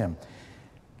trust him.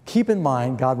 Keep in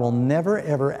mind, God will never,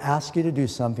 ever ask you to do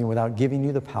something without giving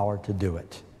you the power to do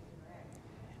it.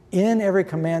 In every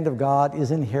command of God is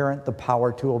inherent the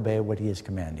power to obey what he is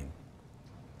commanding.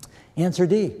 Answer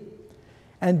D.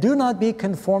 And do not be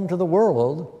conformed to the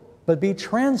world, but be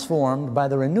transformed by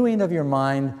the renewing of your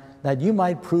mind, that you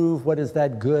might prove what is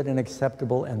that good and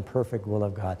acceptable and perfect will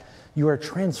of God. You are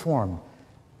transformed.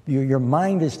 Your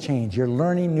mind is changed. You're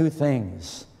learning new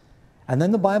things. And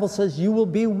then the Bible says you will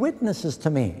be witnesses to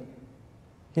me.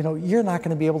 You're not going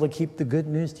to be able to keep the good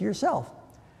news to yourself.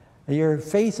 Your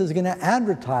face is going to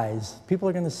advertise. People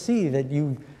are going to see that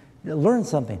you learned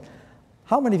something.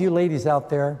 How many of you ladies out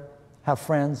there have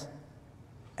friends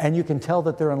and you can tell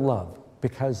that they're in love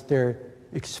because their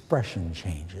expression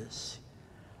changes?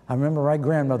 I remember my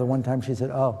grandmother one time, she said,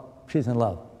 oh, she's in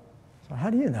love. So how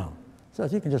do you know? So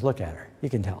you can just look at her. You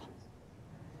can tell.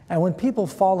 And when people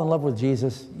fall in love with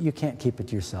Jesus, you can't keep it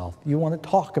to yourself. You want to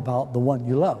talk about the one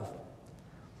you love.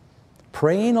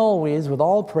 Praying always with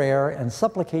all prayer and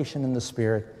supplication in the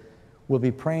Spirit. We'll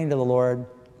be praying to the Lord,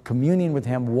 communing with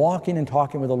him, walking and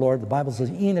talking with the Lord. The Bible says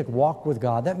Enoch walked with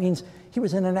God. That means he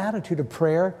was in an attitude of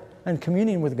prayer and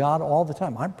communing with God all the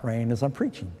time. I'm praying as I'm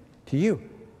preaching to you.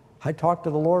 I talk to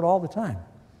the Lord all the time.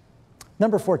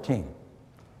 Number 14.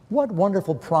 What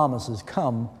wonderful promises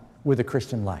come with a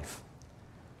Christian life?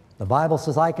 The Bible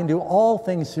says, I can do all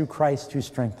things through Christ who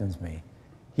strengthens me.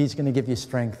 He's going to give you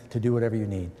strength to do whatever you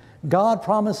need. God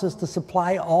promises to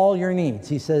supply all your needs.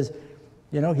 He says,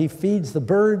 he feeds the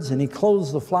birds and he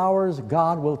clothes the flowers.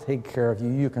 God will take care of you.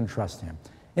 You can trust him.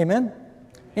 Amen?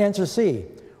 Answer C.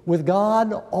 With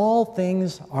God, all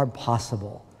things are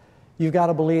possible. You've got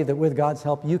to believe that with God's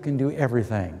help, you can do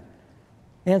everything.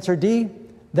 Answer D.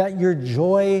 That your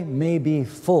joy may be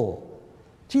full.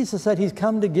 Jesus said he's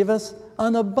come to give us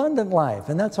an abundant life.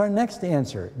 And that's our next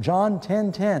answer, John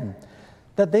 10:10,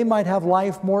 that they might have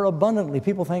life more abundantly.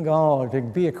 People think, oh, to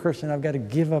be a Christian, I've got to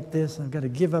give up this, I've got to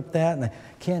give up that, and I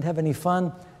can't have any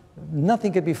fun.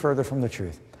 Nothing could be further from the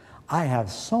truth. I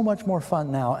have so much more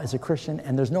fun now as a Christian,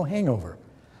 and there's no hangover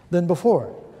than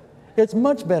before. It's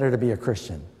much better to be a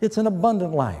Christian. It's an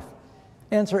abundant life.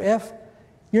 Answer F,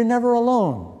 you're never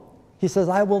alone. He says,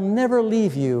 I will never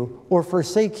leave you or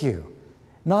forsake you.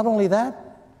 Not only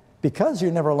that, because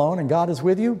you're never alone and God is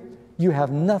with you, you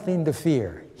have nothing to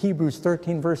fear. Hebrews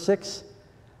 13, verse 6,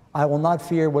 I will not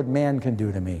fear what man can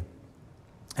do to me.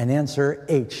 And answer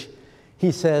H,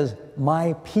 he says,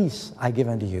 my peace I give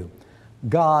unto you.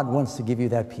 God wants to give you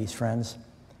that peace, friends.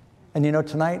 And you know,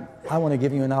 tonight, I want to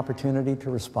give you an opportunity to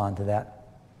respond to that.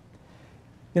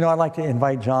 You know, I'd like to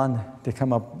invite John to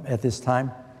come up at this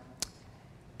time.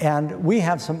 And we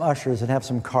have some ushers that have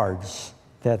some cards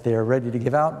that they're ready to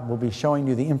give out. We'll be showing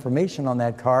you the information on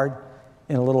that card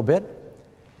in a little bit.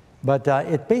 But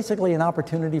it's basically an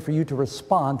opportunity for you to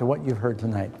respond to what you've heard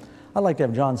tonight. I'd like to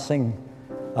have John sing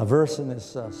a verse in this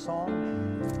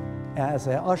song as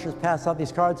the ushers pass out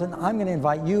these cards. And I'm going to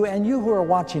invite you and you who are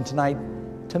watching tonight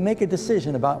to make a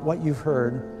decision about what you've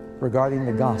heard regarding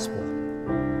the gospel.